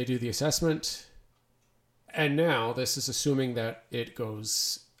 They do the assessment. And now this is assuming that it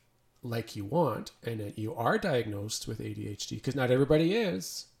goes like you want and that you are diagnosed with ADHD, because not everybody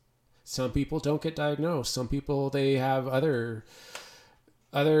is. Some people don't get diagnosed. Some people, they have other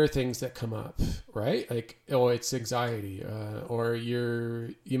things that come up, right? Like, it's anxiety, or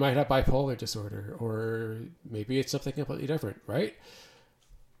you might have bipolar disorder, or maybe it's something completely different, right?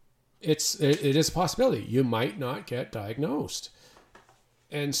 It is a possibility. You might not get diagnosed.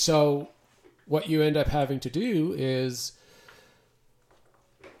 And so what you end up having to do is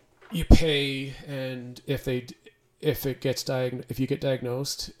you pay, and if you get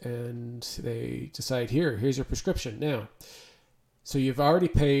diagnosed and they decide, here's your prescription now. So you've already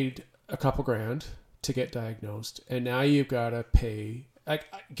paid a couple grand to get diagnosed, and now you've got to pay.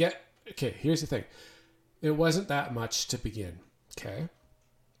 Here's the thing. It wasn't that much to begin. Okay.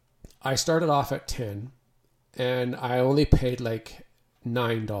 I started off at 10 and I only paid like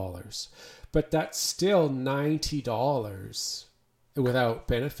 $9, but that's still $90 without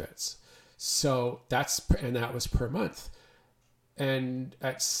benefits. So that was per month. And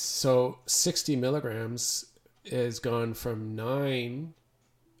so 60 milligrams is gone from 9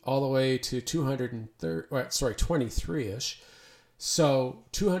 all the way to 23-ish. So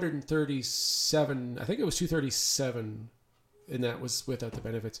 237, I think it was 237, and that was without the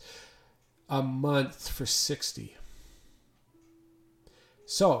benefits, a month for 60.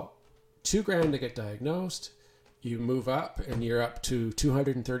 So $2,000 to get diagnosed. You move up and you're up to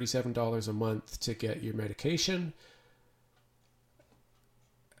 $237 a month to get your medication.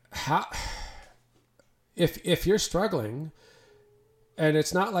 If you're struggling, and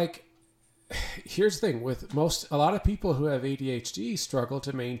it's not like, here's the thing with a lot of people who have ADHD struggle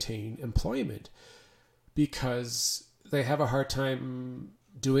to maintain employment because they have a hard time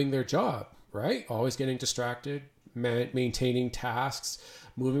doing their job, right? Always getting distracted, maintaining tasks,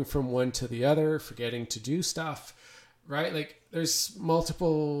 moving from one to the other, forgetting to do stuff, right? Like there's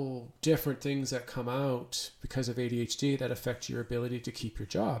multiple different things that come out because of ADHD that affect your ability to keep your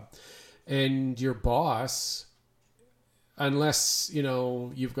job. And your boss, unless,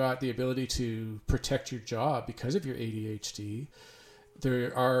 you've got the ability to protect your job because of your ADHD,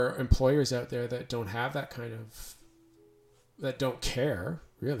 there are employers out there that don't have that that don't care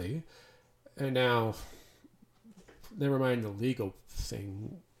really. And now, never mind the legal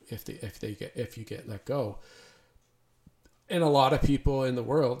thing, if you get let go. And a lot of people in the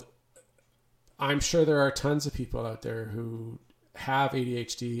world, I'm sure there are tons of people out there who have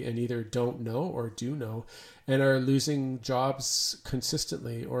ADHD and either don't know or do know and are losing jobs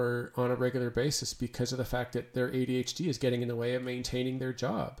consistently or on a regular basis because of the fact that their ADHD is getting in the way of maintaining their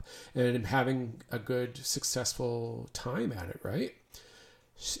job and having a good, successful time at it, right?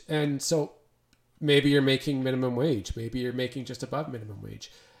 And so maybe you're making minimum wage. Maybe you're making just above minimum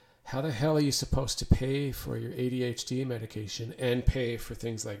wage. How the hell are you supposed to pay for your ADHD medication and pay for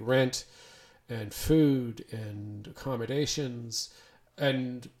things like rent and food and accommodations?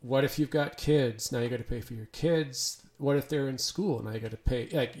 And what if you've got kids? Now you got to pay for your kids. What if they're in school? Now you got to pay,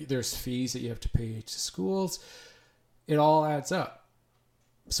 like there's fees that you have to pay to schools. It all adds up.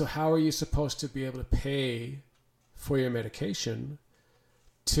 So how are you supposed to be able to pay for your medication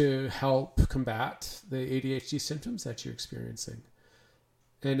to help combat the ADHD symptoms that you're experiencing?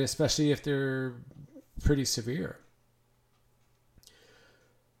 And especially if they're pretty severe.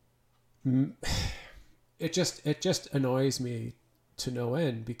 It just annoys me to no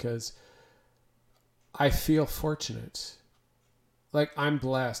end because I feel fortunate. Like I'm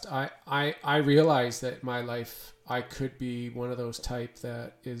blessed. I realize that my life, I could be one of those type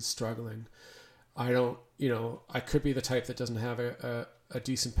that is struggling. I don't, I could be the type that doesn't have a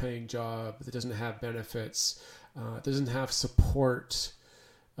decent paying job, that doesn't have benefits, doesn't have support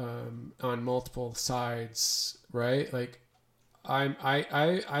on multiple sides, right? Like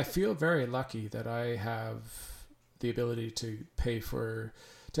I feel very lucky that I have the ability to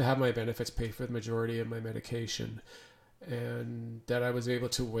have my benefits pay for the majority of my medication, and that I was able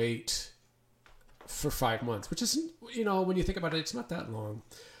to wait for 5 months, which isn't, when you think about it, it's not that long.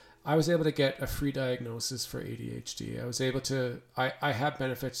 I was able to get a free diagnosis for ADHD. I was able to, I have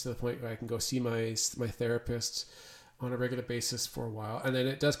benefits to the point where I can go see my therapist on a regular basis for a while. And then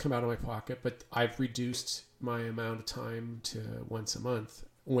it does come out of my pocket, but I've reduced my amount of time to once a month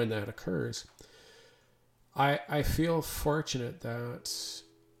when that occurs. I feel fortunate that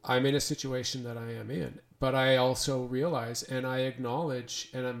I'm in a situation that I am in, but I also realize and I acknowledge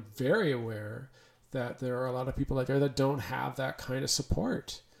and I'm very aware that there are a lot of people out there that don't have that kind of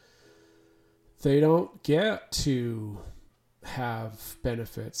support. They don't get to have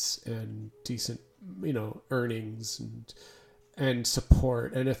benefits and decent, earnings and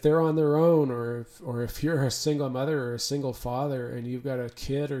support. And if they're on their own, or if you're a single mother or a single father and you've got a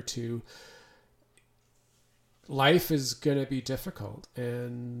kid or two, life is going to be difficult.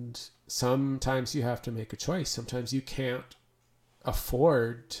 And sometimes you have to make a choice. Sometimes you can't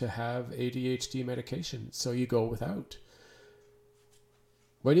afford to have ADHD medication, so you go without.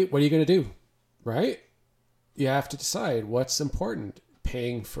 What are you going to do? Right? You have to decide what's important.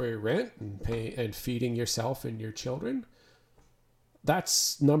 Paying for your rent and feeding yourself and your children.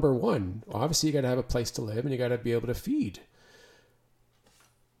 That's number one. Obviously, you got to have a place to live and you got to be able to feed.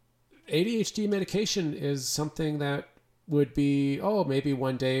 ADHD medication is something that would be, maybe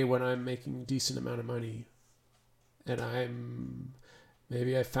one day when I'm making a decent amount of money and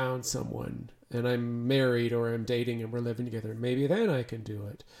maybe I found someone and I'm married or I'm dating and we're living together. Maybe then I can do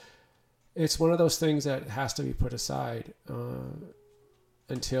it. It's one of those things that has to be put aside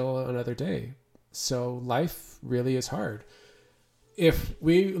until another day. So life really is hard. If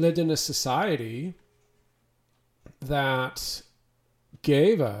we lived in a society that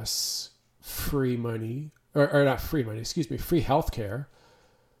gave us free money or not free money, excuse me, free healthcare,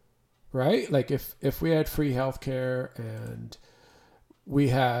 right? Like if we had free healthcare and we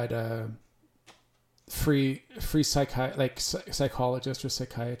had free psychologist or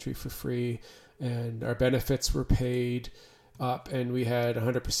psychiatry for free, and our benefits were paid up, and we had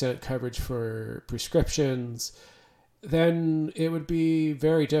 100% coverage for prescriptions, then it would be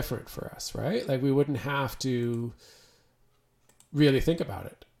very different for us, right? Like we wouldn't have to really think about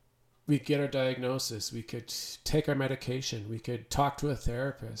it. We'd get our diagnosis, we could take our medication, we could talk to a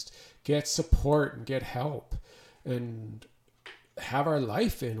therapist, get support and get help, and have our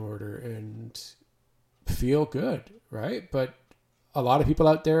life in order and feel good, right? But a lot of people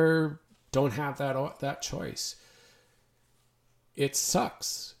out there don't have that choice. It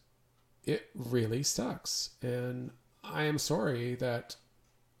sucks. It really sucks. And I am sorry that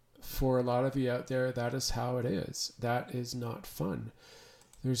for a lot of you out there, that is how it is. That is not fun.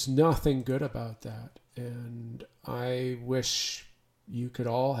 There's nothing good about that. And I wish you could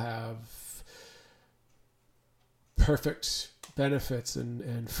all have perfect benefits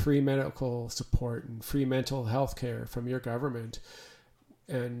and free medical support and free mental health care from your government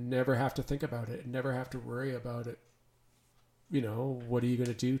and never have to think about it and never have to worry about it. You know, what are you going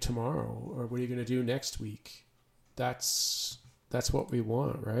to do tomorrow, or what are you going to do next week? That's what we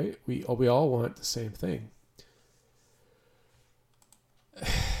want, right? We all want the same thing.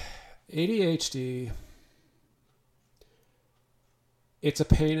 ADHD, it's a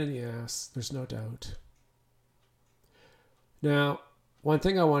pain in the ass, there's no doubt. Now, one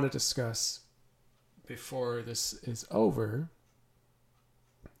thing I want to discuss before this is over,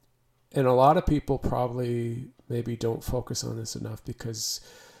 and a lot of people probably maybe don't focus on this enough, because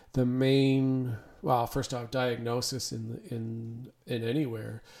the main, well, first off, diagnosis in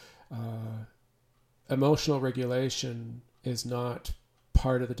anywhere, emotional regulation is not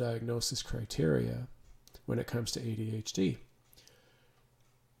part of the diagnosis criteria when it comes to ADHD.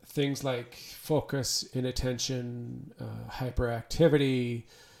 Things like focus, inattention, hyperactivity,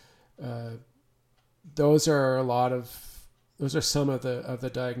 those are some of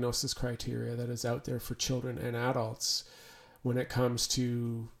the diagnosis criteria that is out there for children and adults when it comes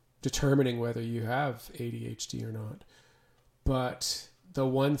to determining whether you have ADHD or not. But the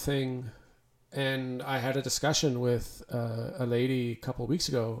one thing, and I had a discussion with a lady a couple of weeks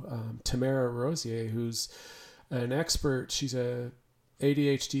ago, Tamara Rosier, who's an expert. She's a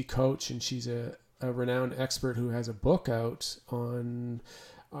ADHD coach, and she's a renowned expert who has a book out on,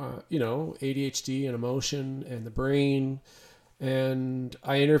 ADHD and emotion and the brain. And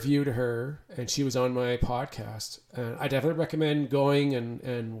I interviewed her, and she was on my podcast. And I definitely recommend going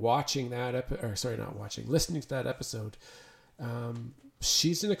and watching that listening to that episode.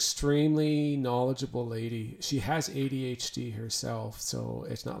 She's an extremely knowledgeable lady. She has ADHD herself, so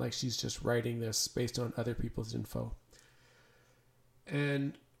it's not like she's just writing this based on other people's info.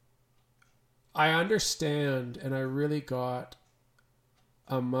 And I understand, and I really got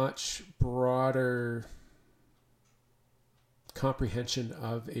a much broader comprehension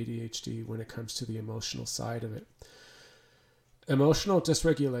of ADHD when it comes to the emotional side of it. Emotional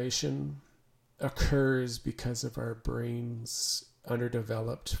dysregulation occurs because of our brain's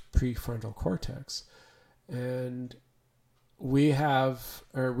underdeveloped prefrontal cortex, and we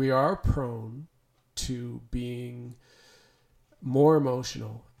are prone to being more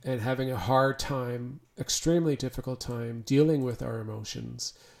emotional and having a hard time, extremely difficult time dealing with our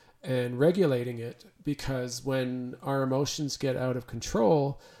emotions and regulating it, because when our emotions get out of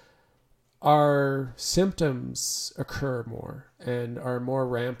control, our symptoms occur more and are more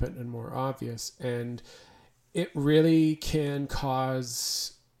rampant and more obvious, and it really can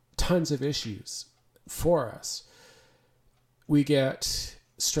cause tons of issues for us. We get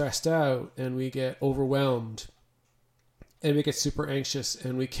stressed out and we get overwhelmed and we get super anxious,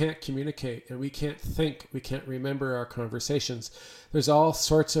 and we can't communicate, and we can't think, we can't remember our conversations. There's all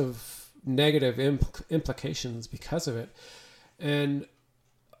sorts of negative implications because of it. And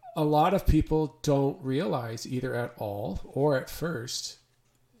a lot of people don't realize, either at all or at first,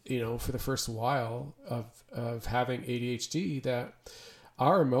 for the first while of having ADHD, that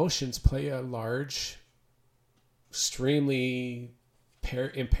our emotions play a large, extremely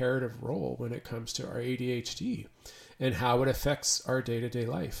imperative role when it comes to our ADHD and how it affects our day-to-day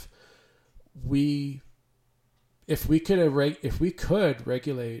life. If we could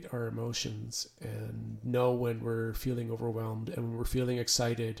regulate our emotions and know when we're feeling overwhelmed and when we're feeling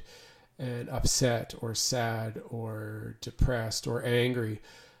excited and upset or sad or depressed or angry,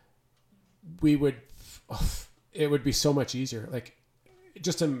 it would be so much easier. Like,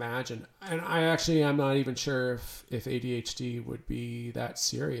 just imagine. And I'm not even sure if ADHD would be that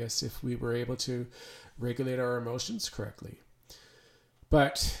serious if we were able to regulate our emotions correctly.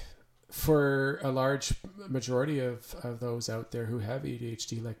 But for a large majority of those out there who have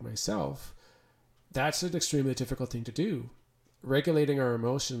ADHD like myself, that's an extremely difficult thing to do. Regulating our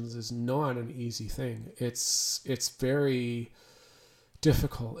emotions is not an easy thing. It's very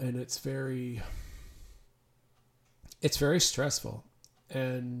difficult, and it's very stressful,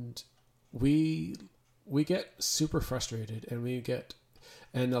 and we get super frustrated,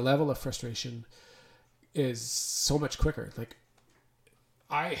 and the level of frustration is so much quicker. Like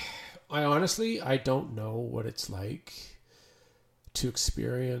I honestly, I don't know what it's like to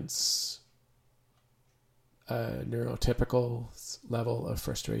experience a neurotypical level of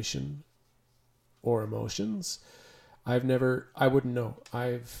frustration or emotions. I wouldn't know.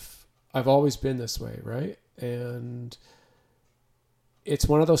 I've always been this way, right? And it's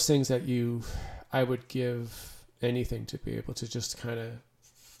one of those things that I would give anything to be able to just kind of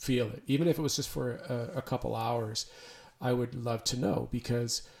feel it. Even if it was just for a couple hours, I would love to know,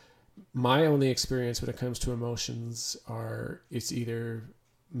 because my only experience when it comes to emotions it's either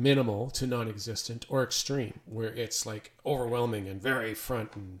minimal to non-existent or extreme, where it's like overwhelming and very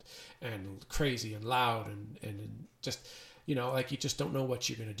front and crazy and loud and just, like you just don't know what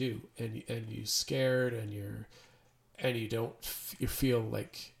you're going to do, and you're scared, and you feel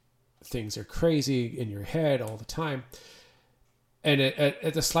like things are crazy in your head all the time. And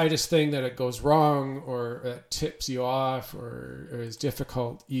at the slightest thing that it goes wrong, or it tips you off, or is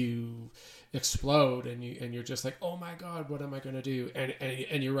difficult, you explode, and you're just like, oh my God, what am I going to do?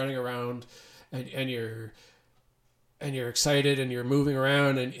 And you're running around, and you're excited, and you're moving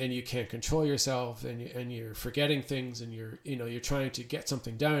around, and you can't control yourself, and you're forgetting things, and you're trying to get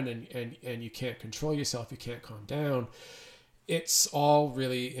something done, and you can't control yourself, you can't calm down. It's all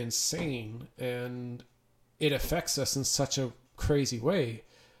really insane, and it affects us in such a crazy way.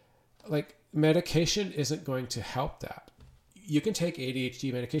 Like, medication isn't going to help that. You can take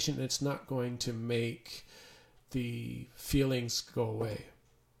ADHD medication and it's not going to make the feelings go away.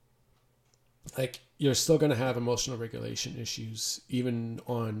 Like, you're still going to have emotional regulation issues even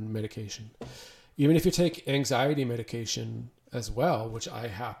on medication. Even if you take anxiety medication as well, which I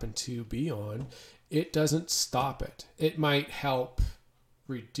happen to be on, it doesn't stop it. It might help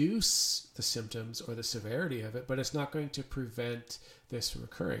reduce the symptoms or the severity of it, but it's not going to prevent this from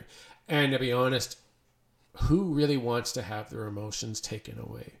occurring. And to be honest, who really wants to have their emotions taken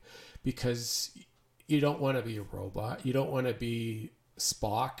away? Because you don't want to be a robot. You don't want to be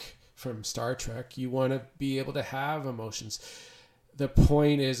Spock from Star Trek. You want to be able to have emotions. The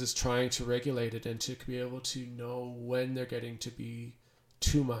point is trying to regulate it, and to be able to know when they're getting to be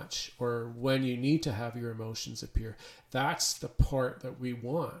too much, or when you need to have your emotions appear. That's the part that we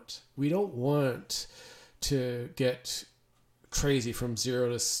want. We don't want to get crazy from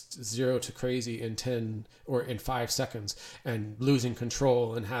zero to crazy in 10 or in 5 seconds, and losing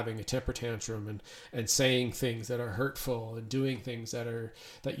control, and having a temper tantrum, and saying things that are hurtful, and doing things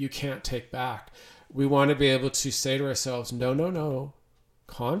that you can't take back. We want to be able to say to ourselves, no,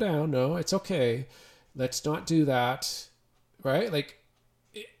 calm down. No, it's okay. Let's not do that. Right? Like,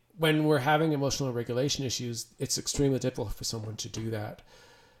 when we're having emotional regulation issues, it's extremely difficult for someone to do that.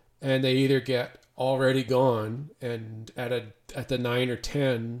 And they either get already gone and at the 9 or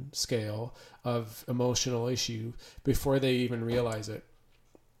 10 scale of emotional issue before they even realize it.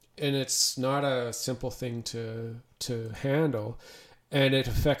 And it's not a simple thing to handle. And it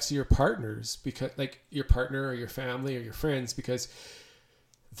affects your partners, because, like, your partner or your family or your friends, because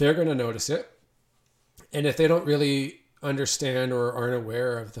they're going to notice it. And if they don't really understand or aren't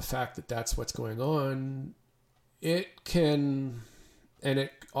aware of the fact that that's what's going on, it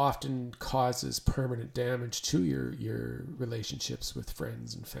often causes permanent damage to your relationships with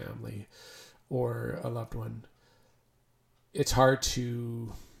friends and family or a loved one. It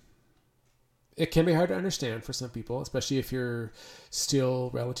can be hard to understand for some people, especially if you're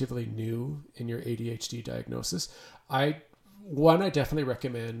still relatively new in your ADHD diagnosis. I definitely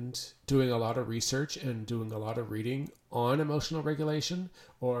recommend doing a lot of research and doing a lot of reading on emotional regulation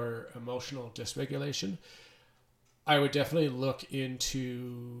or emotional dysregulation. I would definitely look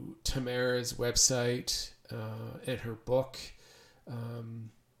into Tamara's website and her book.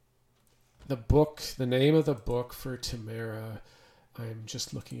 The name of the book for Tamara, I'm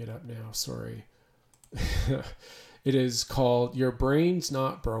just looking it up now, sorry. It is called Your Brain's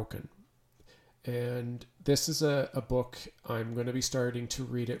Not Broken. And this is a book. I'm going to be starting to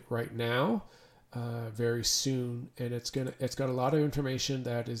read it right now, very soon. And it's got a lot of information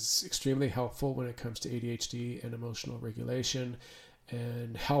that is extremely helpful when it comes to ADHD and emotional regulation,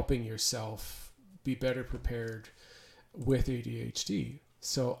 and helping yourself be better prepared with ADHD.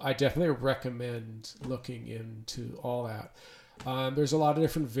 So I definitely recommend looking into all that. There's a lot of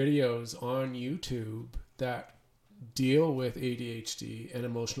different videos on YouTube that deal with ADHD and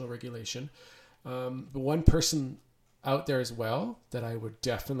emotional regulation. The one person out there as well that I would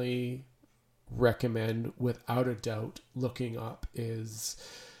definitely recommend without a doubt looking up is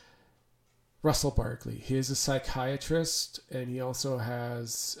Russell Barkley. He is a psychiatrist, and he also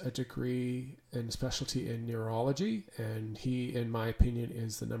has a degree and specialty in neurology. And he, in my opinion,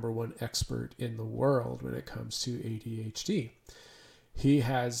 is the number one expert in the world when it comes to ADHD. He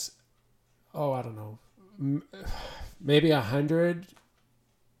has, I don't know, maybe 100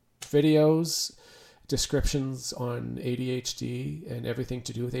 videos, descriptions on ADHD and everything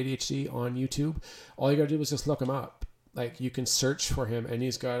to do with ADHD on YouTube. All you got to do is just look him up. Like, you can search for him, and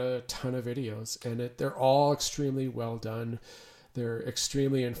he's got a ton of videos, and they're all extremely well done. They're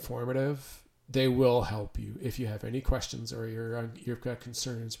extremely informative. They will help you if you have any questions or you've got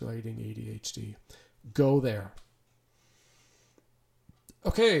concerns relating ADHD. Go there.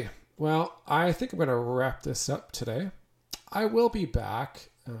 Okay, well, I think I'm going to wrap this up today. I will be back.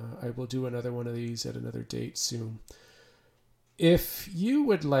 I will do another one of these at another date soon. If you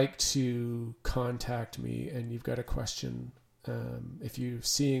would like to contact me and you've got a question, if you're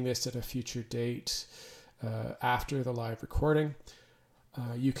seeing this at a future date after the live recording,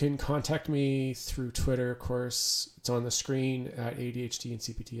 you can contact me through Twitter, of course. It's on the screen at ADHD and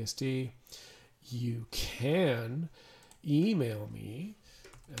CPTSD. You can email me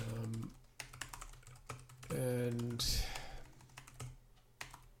and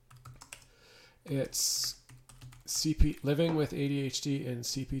it's living with ADHD and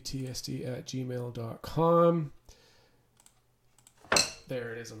CPTSD at gmail.com.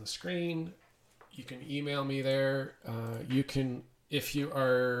 There it is on the screen. You can email me there. You can, if you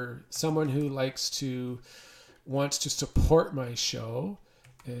are someone who wants to support my show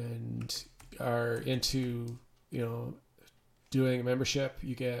and are into, doing a membership,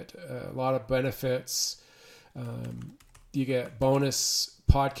 you get a lot of benefits. You get bonus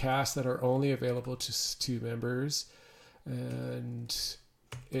podcasts that are only available to members, and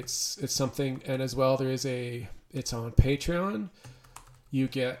it's something. And as well, it's on Patreon. You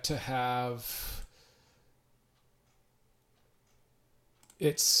get to have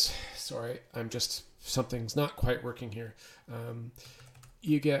something's not quite working here.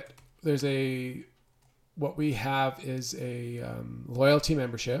 What we have is a loyalty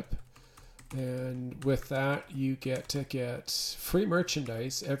membership. And with that, you get free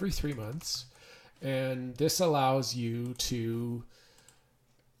merchandise every 3 months. And this allows you to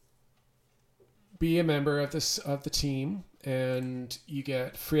be a member of the team, and you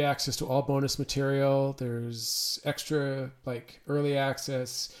get free access to all bonus material. There's extra, like, early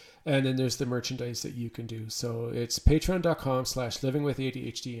access, and then there's the merchandise that you can do. So it's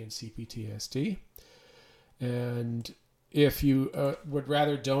patreon.com/livingwithADHD and CPTSD. And if you would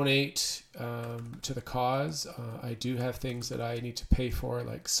rather donate to the cause, I do have things that I need to pay for,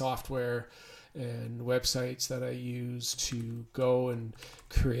 like software and websites that I use to go and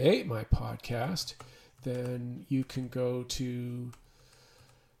create my podcast. Then you can go to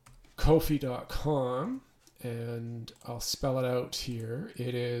Ko-fi.com, and I'll spell it out here.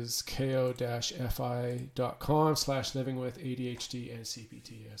 It is ko-fi.com/livingwithADHD and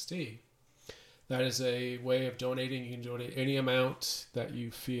CPTSD. That is a way of donating. You can donate any amount that you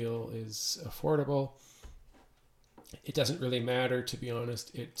feel is affordable. It doesn't really matter, to be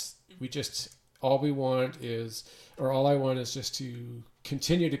honest. All I want is just to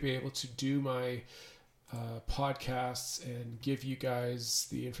continue to be able to do my podcasts and give you guys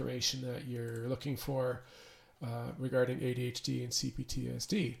the information that you're looking for regarding ADHD and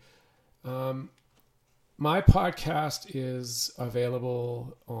CPTSD. My podcast is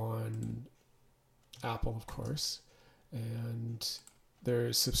available on Apple, of course, and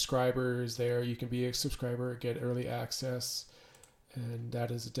there's subscribers there. You can be a subscriber, get early access, and that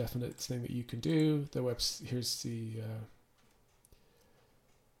is a definite thing that you can do. Here's here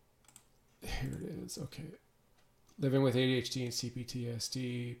it is. Okay, Living with ADHD and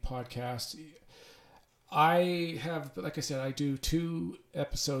CPTSD podcast. I have, like I said, I do 2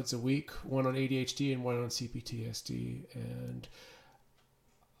 episodes a week, one on ADHD and one on CPTSD, and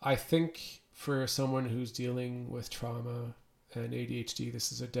I think for someone who's dealing with trauma and ADHD,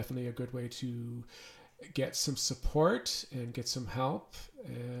 this is definitely a good way to get some support and get some help.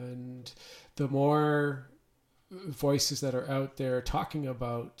 And the more voices that are out there talking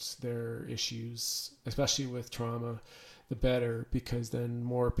about their issues, especially with trauma, the better, because then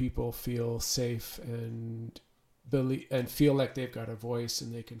more people feel safe and feel like they've got a voice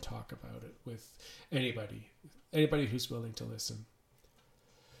and they can talk about it with anybody who's willing to listen.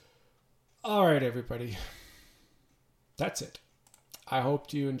 All right, everybody. That's it. I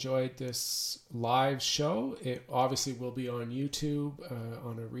hope you enjoyed this live show. It obviously will be on YouTube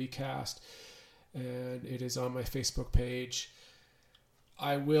on a recast, and it is on my Facebook page.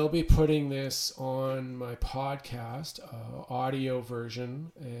 I will be putting this on my podcast, audio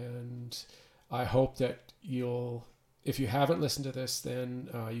version, and I hope that if you haven't listened to this, then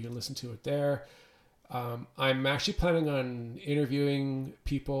you can listen to it there. I'm actually planning on interviewing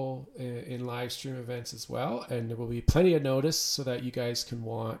people in live stream events as well, and there will be plenty of notice so that you guys can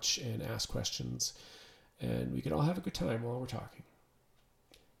watch and ask questions, and we can all have a good time while we're talking.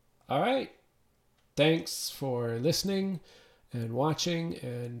 All right. Thanks for listening and watching,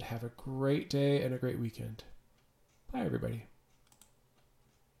 and have a great day and a great weekend. Bye, everybody.